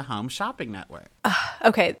eggs on the Home Shopping Network.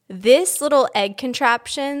 Okay, this little egg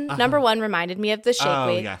contraption, number one, reminded me of the shake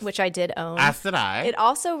weight, yes. which I did own. As did I. It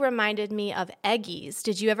also reminded me of Eggies.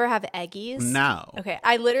 Did you ever have Eggies? No. Okay,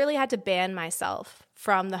 I literally had to ban myself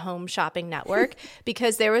from the Home Shopping Network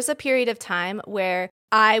because there was a period of time where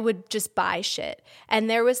I would just buy shit. And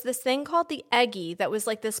there was this thing called the Eggie that was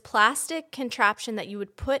like this plastic contraption that you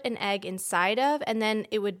would put an egg inside of, and then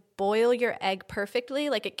it would boil your egg perfectly.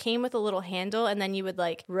 Like it came with a little handle, and then you would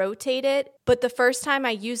like rotate it. But the first time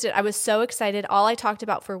I used it, I was so excited. All I talked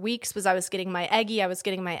about for weeks was I was getting my Eggie. I was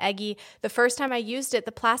getting my Eggie. The first time I used it,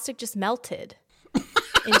 the plastic just melted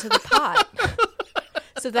into the pot.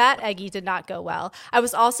 So that Eggie did not go well. I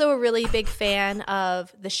was also a really big fan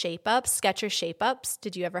of the shape-ups, Skechers shape-ups.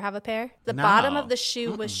 Did you ever have a pair? The bottom of the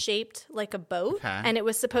shoe was shaped like a boat, and it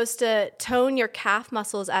was supposed to tone your calf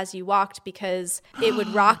muscles as you walked because it would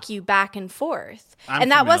rock you back and forth.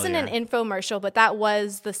 And that wasn't an infomercial, but that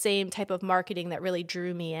was the same type of marketing that really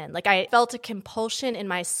drew me in. Like I felt a compulsion in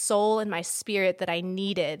my soul and my spirit that I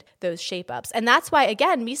needed those shape-ups. And that's why,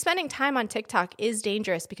 again, me spending time on TikTok is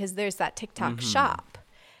dangerous because there's that TikTok shop.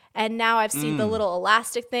 And now I've seen the little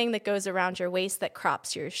elastic thing that goes around your waist that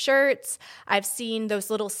crops your shirts. I've seen those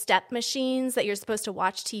little step machines that you're supposed to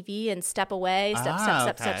watch TV and step away,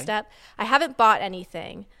 step. I haven't bought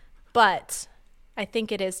anything, but I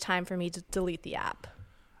think it is time for me to delete the app.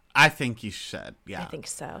 I think you should, yeah. I think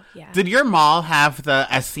so, yeah. Did your mall have the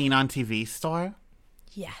As Seen on TV store?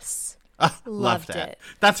 Yes. Loved it.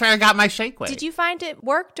 That's where I got my shake weight. Did you find it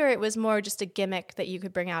worked, or it was more just a gimmick that you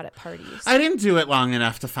could bring out at parties? I didn't do it long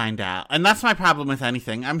enough to find out. And that's my problem with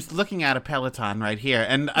anything. I'm looking at a Peloton right here,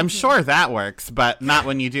 and I'm sure that works, but not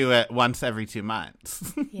when you do it once every 2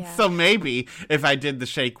 months. Yeah. So maybe if I did the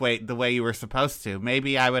shake weight the way you were supposed to,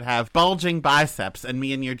 maybe I would have bulging biceps, and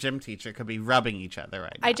me and your gym teacher could be rubbing each other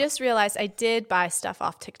right now. I just realized I did buy stuff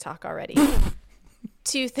off TikTok already.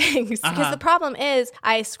 2 things, because the problem is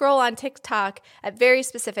I scroll on TikTok at very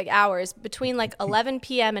specific hours between like 11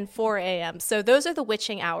 p.m. and 4 a.m. So those are the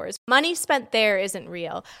witching hours. Money spent there isn't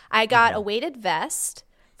real. I got a weighted vest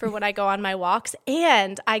for when I go on my walks,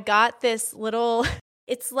 and I got this little,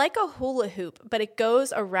 it's like a hula hoop, but it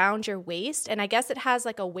goes around your waist, and I guess it has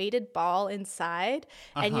like a weighted ball inside,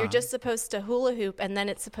 and you're just supposed to hula hoop, and then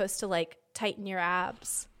it's supposed to like tighten your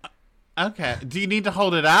abs. Okay. Do you need to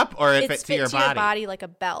hold it up or fit to your body? It's fit to your body like a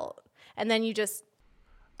belt. And then you just...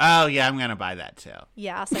 Oh, yeah, I'm going to buy that too.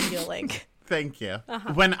 Yeah, I'll send you a link. Thank you.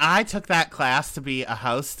 When I took that class to be a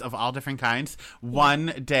host of all different kinds, one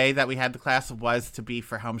day that we had the class was to be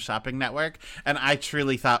for Home Shopping Network, and I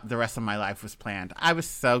truly thought the rest of my life was planned. I was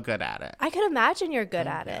so good at it. I could imagine you're good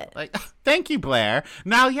at it. Like, thank you, Blair.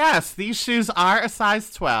 Now, yes, these shoes are a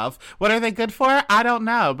size 12. What are they good for? I don't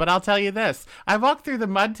know, but I'll tell you this. I walked through the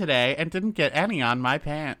mud today and didn't get any on my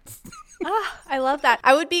pants. I love that.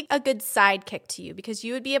 I would be a good sidekick to you because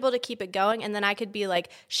you would be able to keep it going, and then I could be like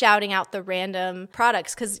shouting out the random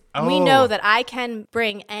products because we know that I can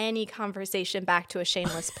bring any conversation back to a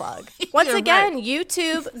shameless plug. Once again, right.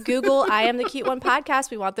 YouTube, Google, I Am the Cute One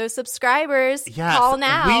podcast. We want those subscribers. Yes. Call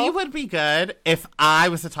now. We would be good if I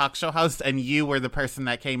was a talk show host and you were the person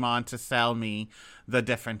that came on to sell me the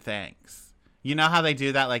different things. You know how they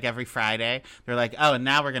do that like every Friday? They're like, oh, and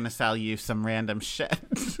now we're going to sell you some random shit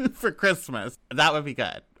for Christmas. That would be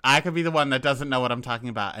good. I could be the one that doesn't know what I'm talking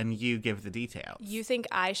about, and you give the details. You think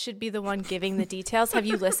I should be the one giving the details? Have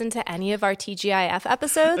you listened to any of our TGIF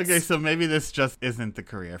episodes? Okay, so maybe this just isn't the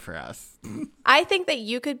career for us. I think that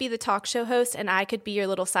you could be the talk show host, and I could be your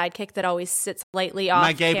little sidekick that always sits lightly off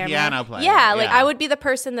My gay camera. piano player. Yeah, like I would be the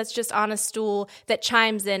person that's just on a stool that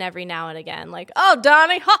chimes in every now and again, like, "Oh,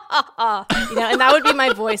 Donnie, ha ha ha," and that would be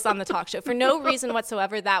my voice on the talk show for no reason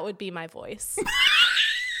whatsoever. That would be my voice.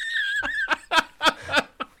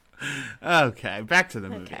 Okay, back to the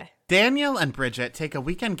movie. Okay. Daniel and Bridget take a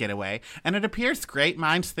weekend getaway, and it appears great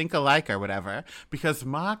minds think alike or whatever, because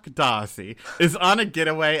Mark Darcy is on a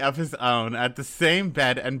getaway of his own at the same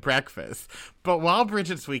bed and breakfast. But while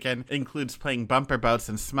Bridget's weekend includes playing bumper boats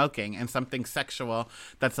and smoking and something sexual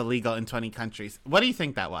that's illegal in 20 countries, what do you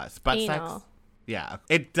think that was? Butt sex? Yeah.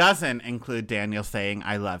 It doesn't include Daniel saying,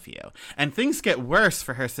 "I love you." And things get worse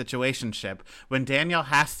for her situationship when Daniel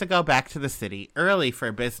has to go back to the city early for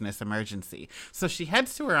a business emergency. So she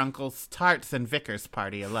heads to her uncle's Tarts and Vickers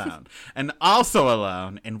party alone, and also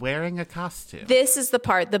alone and wearing a costume. This is the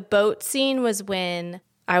part. The boat scene was when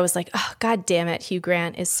I was like, oh, God damn it, Hugh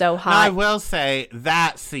Grant is so hot. Now, I will say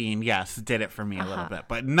that scene, yes, did it for me a little bit,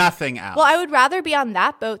 but nothing else. Well, I would rather be on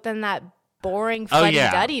that boat than that boring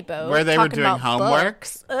fuddy-duddy boat where they were doing homework.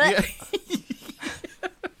 Yeah.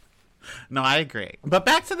 No, I agree. But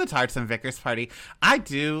back to the Tarts and Vickers party. I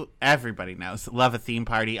do, everybody knows, love a theme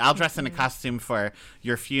party. I'll dress in a costume for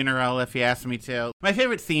your funeral if you ask me to. My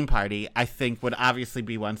favorite theme party, I think, would obviously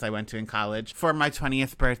be ones I went to in college. For my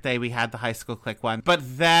 20th birthday, we had the high school clique one. But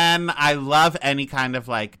then I love any kind of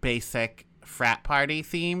like basic frat party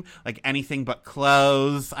theme, like anything but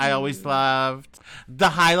clothes. I always loved the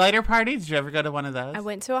highlighter party. Did you ever go to one of those? I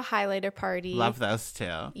went to a highlighter party. Love those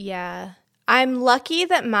too. Yeah. I'm lucky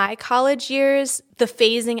that my college years, the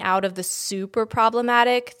phasing out of the super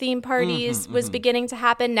problematic theme parties was beginning to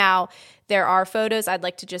happen. Now, there are photos. I'd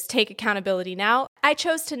like to just take accountability now. I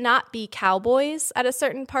chose to not be cowboys at a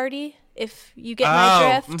certain party, if you get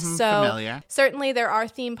my drift. So familiar. Certainly there are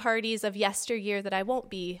theme parties of yesteryear that I won't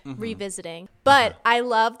be revisiting. But I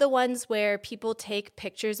love the ones where people take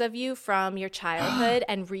pictures of you from your childhood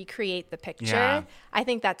and recreate the picture. Yeah. I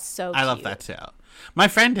think that's so cute. I love that too. My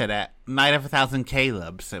friend did it. Night of 1,000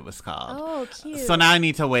 Caleb's, it was called. Oh, cute. So now I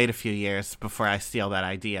need to wait a few years before I steal that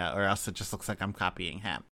idea, or else it just looks like I'm copying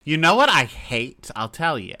him. You know what I hate? I'll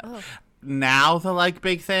tell you. Oh. Now the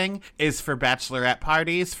big thing is for bachelorette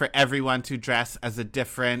parties for everyone to dress as a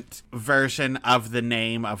different version of the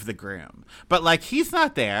name of the groom. But he's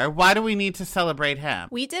not there. Why do we need to celebrate him?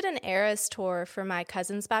 We did an Eras tour for my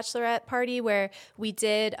cousin's bachelorette party where we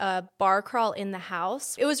did a bar crawl in the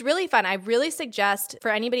house. It was really fun. I really suggest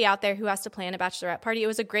for anybody out there who has to plan a bachelorette party, it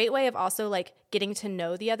was a great way of also getting to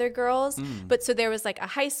know the other girls. But so there was a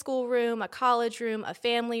high school room, a college room, a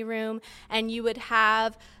family room, and you would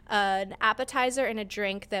have an appetizer and a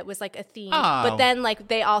drink that was a theme. Oh. But then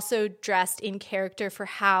they also dressed in character for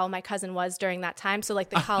how my cousin was during that time. So the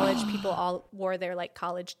college people all wore their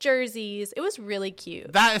college jerseys. It was really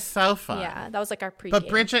cute. That is so fun. Yeah, that was our pregame. But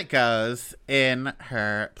Bridget goes in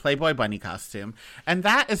her Playboy bunny costume, and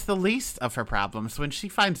that is the least of her problems when she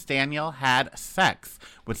finds Daniel had sex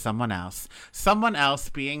with someone else. Someone else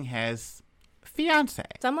being his fiance.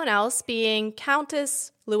 Someone else being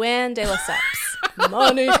Countess Luann de Lesseps.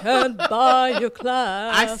 Money can't buy your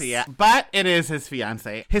class. I see it. But it is his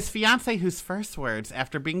fiance. His fiance whose first words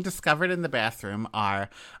after being discovered in the bathroom are,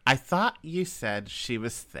 "I thought you said she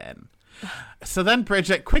was thin." So then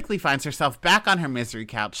Bridget quickly finds herself back on her misery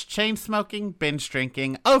couch, chain smoking, binge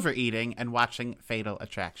drinking, overeating, and watching Fatal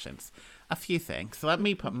Attractions. A few things. So let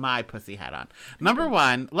me put my pussy hat on. Number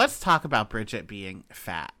one, let's talk about Bridget being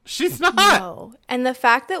fat. She's not. No. And the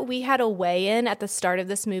fact that we had a weigh-in at the start of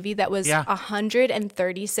this movie that was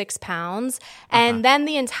 136 pounds. And then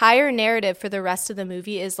the entire narrative for the rest of the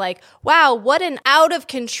movie is wow, what an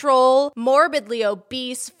out-of-control, morbidly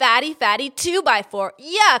obese, fatty 2x4.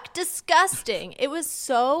 Yuck, disgusting. It was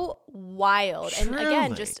so wild. Truly. And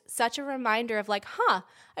again, just such a reminder of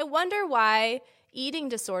I wonder why eating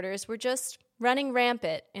disorders were just running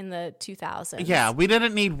rampant in the 2000s. Yeah, we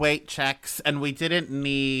didn't need weight checks, and we didn't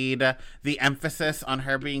need the emphasis on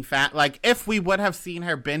her being fat. If we would have seen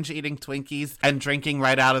her binge eating Twinkies and drinking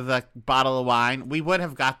right out of the bottle of wine, we would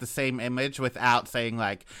have got the same image without saying,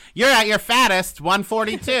 you're at your fattest,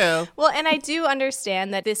 142. Well, and I do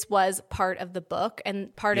understand that this was part of the book,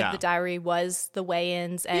 and part of the diary was the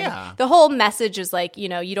weigh-ins, and the whole message is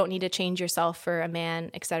you don't need to change yourself for a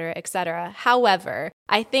man, et cetera, et cetera. However,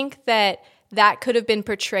 I think that could have been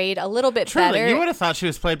portrayed a little bit better. You would have thought she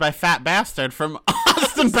was played by Fat Bastard from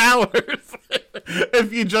Austin Powers.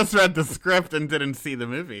 if you just read the script and didn't see the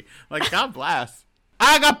movie. Like, God bless.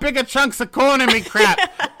 I got bigger chunks of corn in me, crap.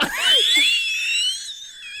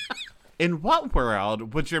 In what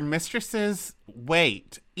world would your mistress's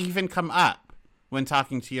weight even come up when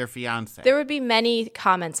talking to your fiance? There would be many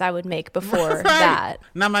comments I would make before Right. that.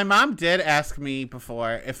 Now, my mom did ask me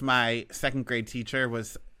before if my second grade teacher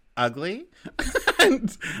was ugly.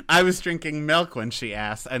 And I was drinking milk when she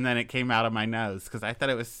asked, and then it came out of my nose because I thought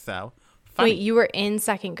it was so funny. Wait, you were in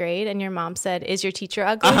second grade and your mom said, "Is your teacher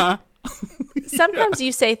ugly?" Uh-huh. Sometimes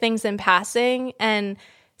you say things in passing and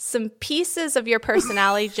some pieces of your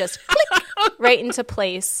personality just click right into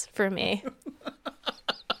place for me.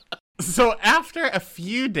 So after a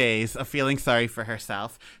few days of feeling sorry for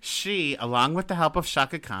herself, she, along with the help of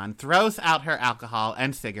Shaka Khan, throws out her alcohol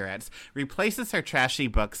and cigarettes, replaces her trashy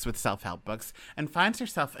books with self-help books, and finds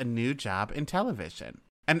herself a new job in television.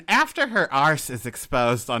 And after her arse is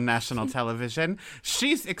exposed on national television,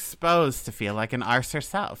 she's exposed to feel like an arse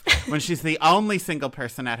herself when she's the only single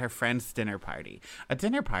person at her friend's dinner party. A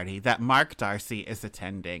dinner party that Mark Darcy is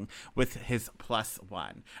attending with his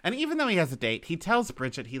 +1. And even though he has a date, he tells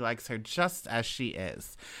Bridget he likes her just as she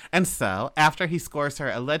is. And so, after he scores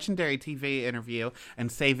her a legendary TV interview and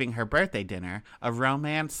saving her birthday dinner, a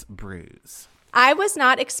romance brews. I was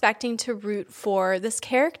not expecting to root for this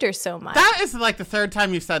character so much. That is like the third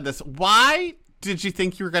time you've said this. Why did you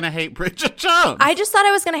think you were going to hate Bridget Jones? I just thought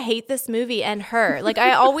I was going to hate this movie and her. Like,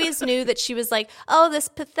 I always knew that she was like, oh, this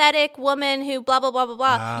pathetic woman who blah, blah, blah, blah,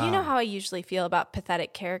 blah. You know how I usually feel about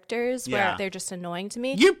pathetic characters where they're just annoying to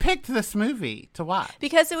me? You picked this movie to watch.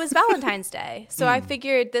 Because it was Valentine's Day. So I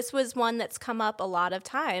figured this was one that's come up a lot of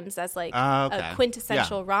times as like a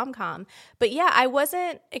quintessential rom-com. But yeah, I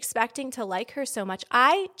wasn't expecting to like her so much.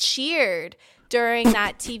 I cheered during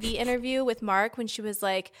that TV interview with Mark when she was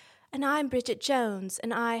like, "And I'm Bridget Jones,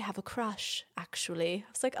 and I have a crush, actually."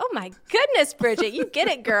 I was like, oh my goodness, Bridget, you get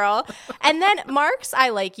it, girl. And then Mark's "I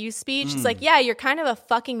like you" speech is like, yeah, you're kind of a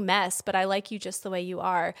fucking mess, but I like you just the way you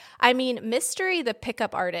are. I mean, Mystery, the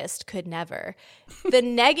pickup artist, could never. The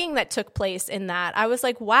negging that took place in that, I was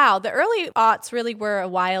like, wow, the early aughts really were a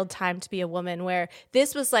wild time to be a woman, where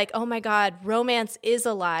this was like, oh my God, romance is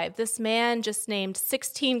alive. This man just named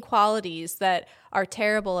 16 qualities that are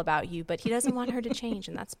terrible about you, but he doesn't want her to change,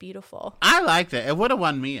 and that's beautiful. I liked it. It would have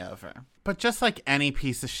won me over. But just like any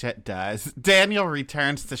piece of shit does, Daniel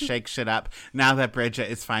returns to shake shit up now that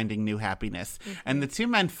Bridget is finding new happiness. And the two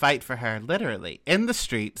men fight for her, literally, in the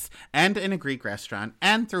streets and in a Greek restaurant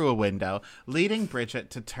and through a window, leading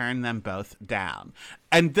Bridget to turn them both down.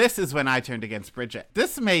 And this is when I turned against Bridget.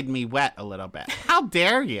 This made me wet a little bit. How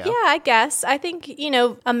dare you? Yeah, I guess. I think,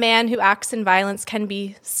 a man who acts in violence can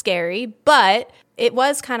be scary, but it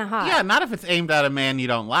was kind of hot. Yeah, not if it's aimed at a man you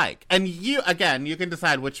don't like. And you can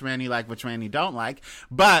decide which man you like, which man you don't like.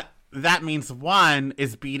 But that means one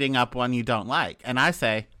is beating up one you don't like. And I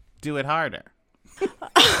say, do it harder.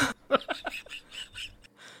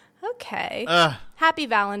 Okay. Happy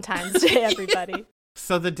Valentine's Day, everybody.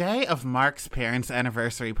 So the day of Mark's parents'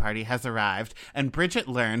 anniversary party has arrived, and Bridget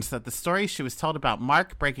learns that the story she was told about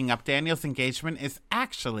Mark breaking up Daniel's engagement is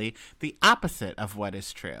actually the opposite of what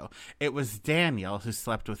is true. It was Daniel who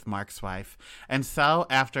slept with Mark's wife. And so,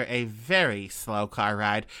 after a very slow car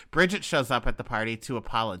ride, Bridget shows up at the party to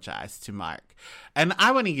apologize to Mark. And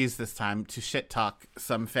I want to use this time to shit talk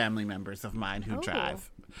some family members of mine who drive.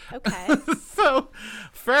 Okay. So,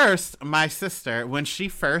 first, my sister, when she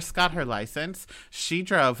first got her license, she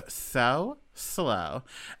drove so slow.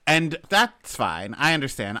 And that's fine. I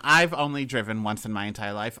understand. I've only driven once in my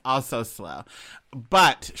entire life, also slow.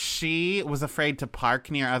 But she was afraid to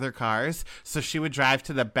park near other cars, so she would drive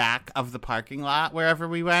to the back of the parking lot wherever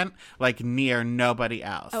we went, like near nobody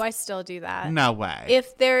else. Oh, I still do that. No way.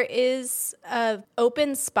 If there is an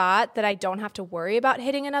open spot that I don't have to worry about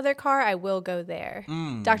hitting another car, I will go there.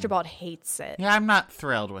 Dr. Bald hates it. Yeah, I'm not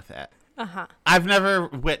thrilled with it. Uh-huh. I've never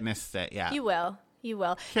witnessed it yet. You will. You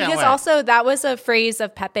will. Can't Because wait. also that was a phrase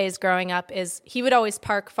of Pepe's growing up is he would always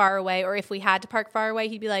park far away, or if we had to park far away,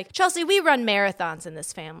 he'd be like, Chelsea, we run marathons in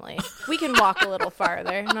this family. We can walk a little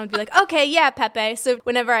farther. And I'd be like, okay, yeah, Pepe. So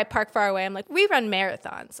whenever I park far away, I'm like, we run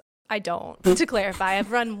marathons. I don't. To clarify,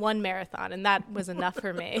 I've run one marathon, and that was enough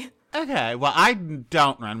for me. Okay, well, I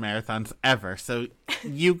don't run marathons ever, so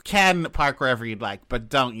you can park wherever you'd like, but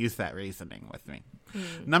don't use that reasoning with me.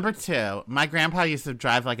 Number 2, my grandpa used to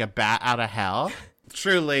drive like a bat out of hell.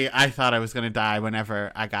 truly, I thought I was going to die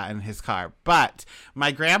whenever I got in his car. But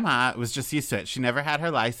my grandma was just used to it. She never had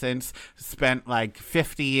her license, spent like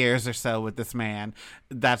 50 years or so with this man.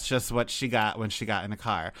 That's just what she got when she got in a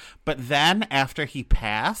car. But then after he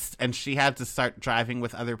passed and she had to start driving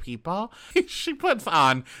with other people, she puts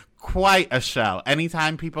on quite a show.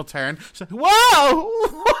 Anytime people turn, she's like, whoa,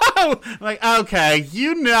 whoa. Like, okay,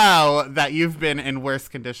 you know that you've been in worse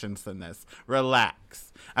conditions than this.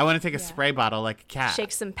 Relax. I want to take a spray bottle like a cat.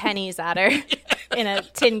 Shake some pennies at her in a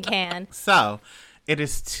tin can. So, it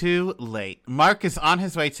is too late. Mark is on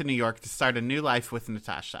his way to New York to start a new life with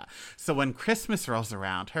Natasha. So when Christmas rolls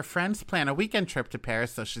around, her friends plan a weekend trip to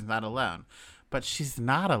Paris so she's not alone. But she's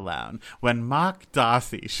not alone when Mark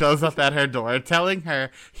Darcy shows up at her door telling her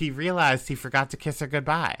he realized he forgot to kiss her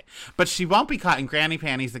goodbye. But she won't be caught in granny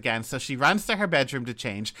panties again, so she runs to her bedroom to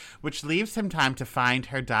change, which leaves him time to find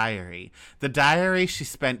her diary. The diary she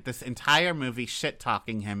spent this entire movie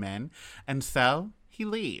shit-talking him in. And so he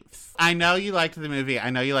leaves. I know you liked the movie.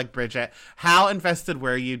 I know you like Bridget. How invested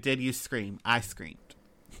were you? Did you scream? I screamed.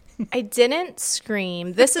 I didn't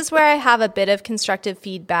scream. This is where I have a bit of constructive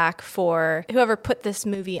feedback for whoever put this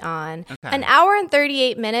movie on. Okay. An hour and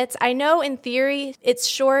 38 minutes. I know in theory it's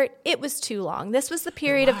short. It was too long. This was the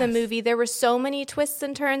period of the movie. There were so many twists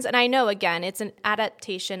and turns. And I know, again, it's an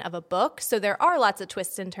adaptation of a book. So there are lots of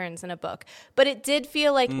twists and turns in a book. But it did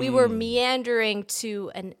feel like we were meandering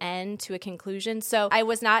to an end, to a conclusion. So I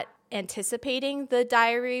was not anticipating the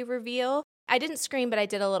diary reveal. I didn't scream, but I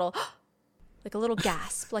did a little... like a little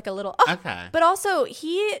gasp, like a little, oh. Okay. But also,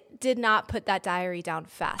 he did not put that diary down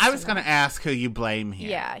fast I was going to ask who you blame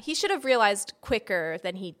here. Yeah, he should have realized quicker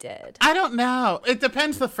than he did. I don't know. It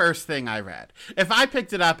depends the first thing I read. If I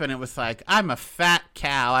picked it up and it was like, I'm a fat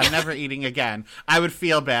cow, I'm never eating again, I would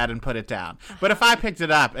feel bad and put it down. But if I picked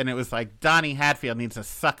it up and it was like, Donnie Hatfield needs to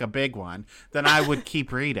suck a big one, then I would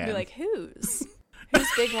keep reading. Be like, whose? Whose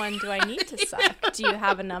big one do I need to suck? Do you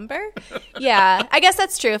have a number? Yeah, I guess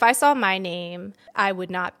that's true. If I saw my name, I would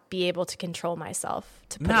not be able to control myself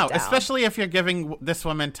to put it down. No, especially if you're giving this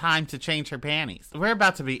woman time to change her panties. We're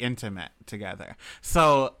about to be intimate together.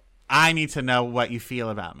 So I need to know what you feel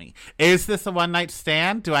about me. Is this a one-night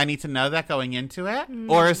stand? Do I need to know that going into it?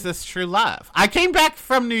 Or is this true love? I came back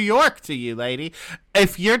from New York to you, lady.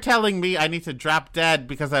 If you're telling me I need to drop dead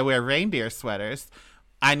because I wear reindeer sweaters,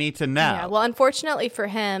 I need to know. Yeah, well, unfortunately for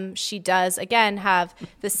him, she does, again, have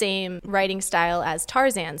the same writing style as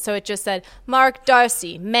Tarzan. So it just said, Mark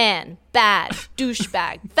Darcy, man, bad,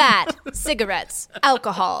 douchebag, fat, cigarettes,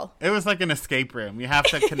 alcohol. It was like an escape room. You have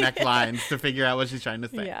to connect lines to figure out what she's trying to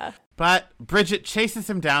say. Yeah. But Bridget chases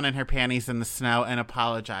him down in her panties in the snow and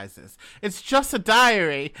apologizes. It's just a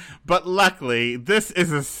diary. But luckily, this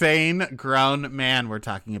is a sane, grown man we're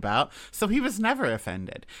talking about, so he was never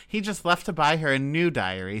offended. He just left to buy her a new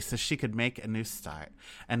diary so she could make a new start.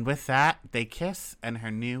 And with that, they kiss and her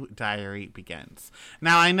new diary begins.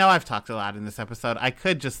 Now, I know I've talked a lot in this episode. I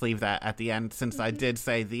could just leave that at the end since I did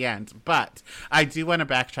say the end. But I do want to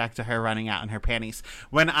backtrack to her running out in her panties.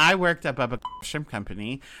 When I worked at Bubba Shrimp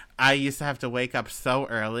Company, I used to have to wake up so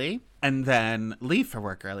early and then leave for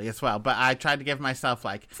work early as well. But I tried to give myself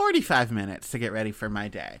like 45 minutes to get ready for my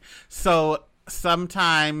day. So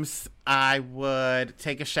sometimes I would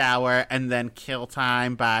take a shower and then kill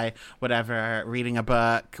time by whatever, reading a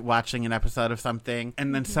book, watching an episode of something.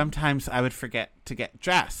 And then sometimes I would forget to get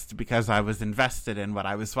dressed because I was invested in what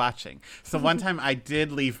I was watching. So one time I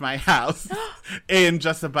did leave my house in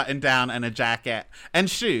just a button down and a jacket and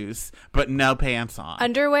shoes, but no pants on.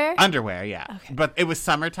 Underwear? Underwear, yeah. Okay. But it was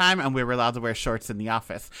summertime and we were allowed to wear shorts in the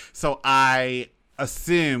office. So I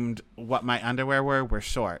assumed what my underwear were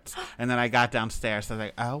shorts. And then I got downstairs. I was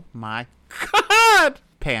like, oh my God.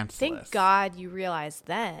 Pantsless. Thank God you realized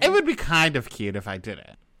then. It would be kind of cute if I did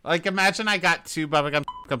it. Like, imagine I got to Bubblegum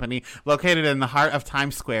Company located in the heart of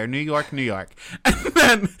Times Square, New York, New York. And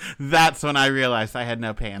then that's when I realized I had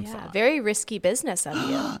no pants on. Very risky business of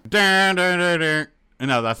you. Dun, dun, dun, dun.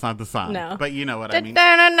 No, that's not the song. No. But you know what I mean.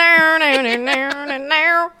 Well,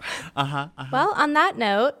 on that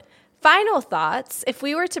note, final thoughts. If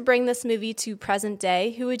we were to bring this movie to present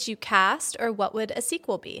day, who would you cast or what would a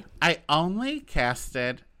sequel be? I only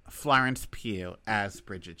casted Florence Pugh as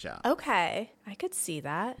Bridget Jones. Okay. I could see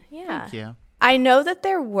that. Yeah. Thank you. I know that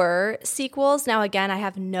there were sequels. Now, again, I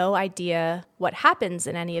have no idea what happens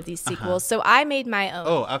in any of these sequels, so I made my own.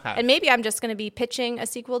 Oh, okay. And maybe I'm just going to be pitching a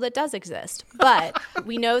sequel that does exist. But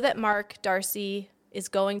we know that Mark Darcy is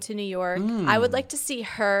going to New York. I would like to see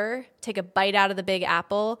her take a bite out of the Big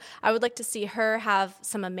Apple. I would like to see her have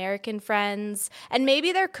some American friends. And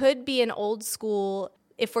maybe there could be an old school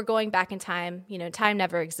if we're going back in time, time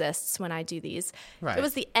never exists when I do these. Right. It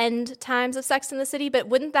was the end times of Sex and the City, but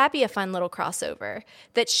wouldn't that be a fun little crossover?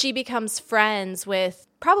 That she becomes friends with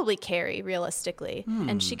probably Carrie, realistically,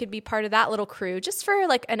 and she could be part of that little crew just for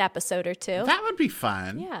like an episode or two. That would be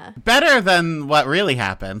fun. Yeah. Better than what really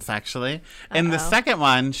happens, actually. In the second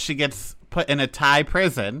one, she gets put in a Thai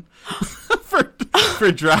prison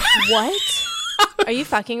for drugs. What? Are you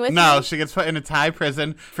fucking with me? No, she gets put in a Thai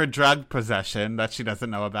prison for drug possession that she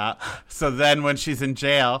doesn't know about. So then when she's in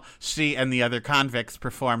jail, she and the other convicts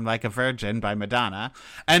perform Like a Virgin by Madonna.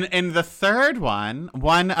 And in the third one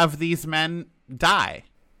of these men die.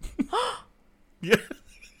 Yeah.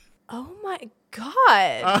 Oh my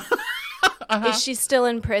God. Is she still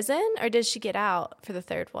in prison or did she get out for the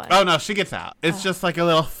third one? Oh, no, she gets out. It's just like a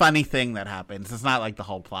little funny thing that happens. It's not like the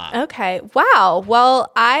whole plot. Okay. Wow.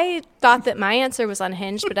 Well, I thought that my answer was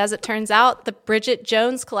unhinged, but as it turns out, the Bridget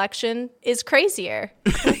Jones collection is crazier.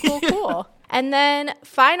 Cool. And then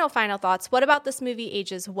final thoughts. What about this movie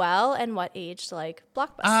ages well and what aged like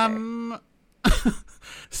Blockbuster?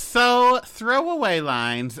 So throwaway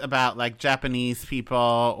lines about like Japanese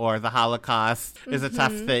people or the Holocaust is a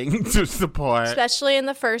tough thing to support. Especially in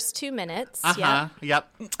the first 2 minutes. Yep.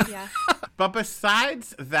 Yeah. But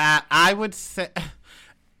besides that, I would say,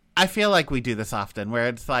 I feel like we do this often where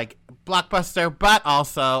it's like Blockbuster, but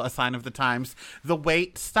also a sign of the times. The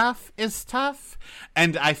weight stuff is tough.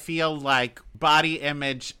 And I feel like body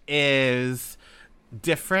image is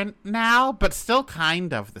different now, but still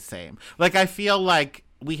kind of the same. Like, I feel like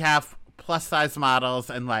we have plus size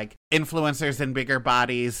models and like influencers in bigger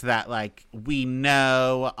bodies that like we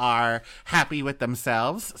know are happy with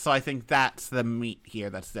themselves. So I think that's the meat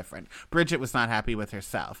here that's different. Bridget was not happy with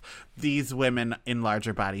herself. These women in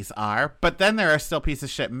larger bodies are. But then there are still piece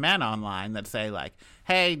of shit men online that say like,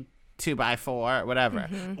 hey, 2x4, whatever.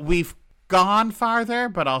 We've gone farther,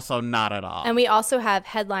 but also not at all. And we also have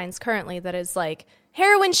headlines currently that is like,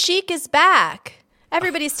 heroin chic is back.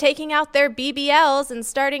 Everybody's taking out their BBLs and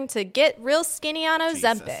starting to get real skinny on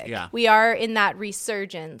Ozempic. Jesus, yeah. We are in that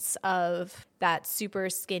resurgence of that super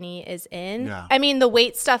skinny is in. Yeah. I mean, the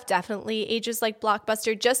weight stuff definitely ages like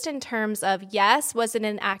Blockbuster, just in terms of, yes, was it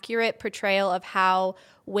an accurate portrayal of how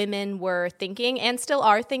women were thinking and still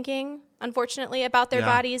are thinking, unfortunately, about their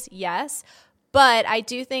bodies? Yes. But I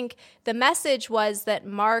do think the message was that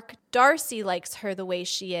Mark Darcy likes her the way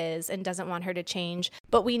she is and doesn't want her to change.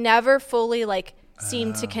 But we never fully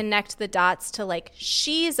seem to connect the dots to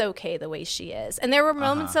she's okay the way she is. And there were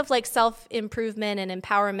moments of self-improvement and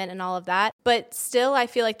empowerment and all of that. But still, I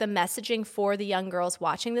feel like the messaging for the young girls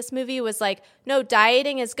watching this movie was no,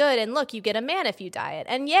 dieting is good. And look, you get a man if you diet.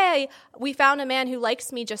 And yay, we found a man who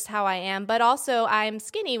likes me just how I am. But also I'm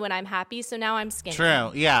skinny when I'm happy. So now I'm skinny.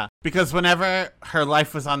 True. Yeah. Because whenever her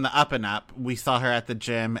life was on the up and up, we saw her at the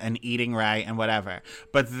gym and eating right and whatever.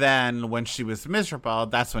 But then when she was miserable,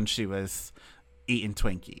 that's when she was eating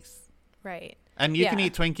Twinkies. Right. And you can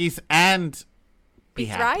eat Twinkies and be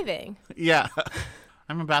happy. Thriving. Yeah.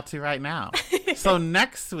 I'm about to right now. So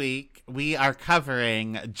next week, we are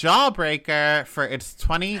covering Jawbreaker for its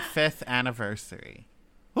 25th anniversary.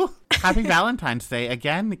 Whew. Happy Valentine's Day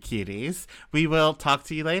again, cuties. We will talk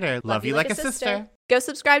to you later. Love you like a sister. Go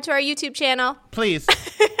subscribe to our YouTube channel. Please.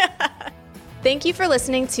 Thank you for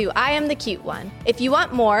listening to I Am the Cute One. If you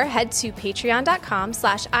want more, head to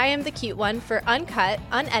patreon.com/IamTheCuteOne for uncut,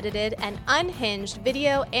 unedited, and unhinged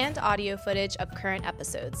video and audio footage of current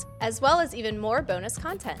episodes, as well as even more bonus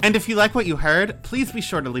content. And if you like what you heard, please be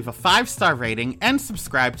sure to leave a 5-star rating and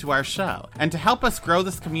subscribe to our show. And to help us grow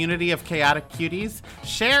this community of chaotic cuties,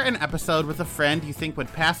 share an episode with a friend you think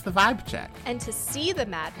would pass the vibe check. And to see the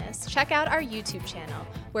madness, check out our YouTube channel,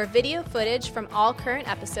 where video footage from all current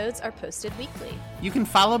episodes are posted weekly. You can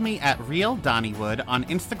follow me at Real Donnywood on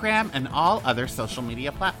Instagram and all other social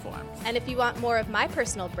media platforms. And if you want more of my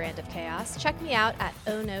personal brand of chaos, check me out at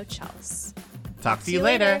Oh No Chalice. Talk to you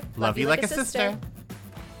later. Love you like a sister.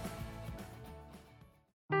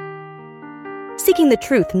 Seeking the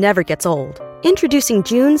truth never gets old. Introducing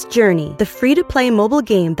June's Journey, the free-to-play mobile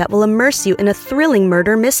game that will immerse you in a thrilling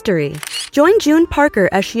murder mystery. Join June Parker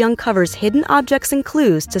as she uncovers hidden objects and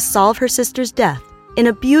clues to solve her sister's death in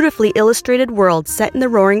a beautifully illustrated world set in the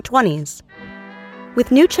Roaring 20s. With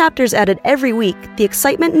new chapters added every week, the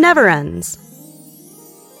excitement never ends.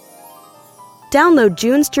 Download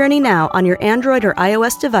June's Journey now on your Android or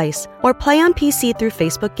iOS device, or play on PC through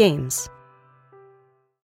Facebook Games.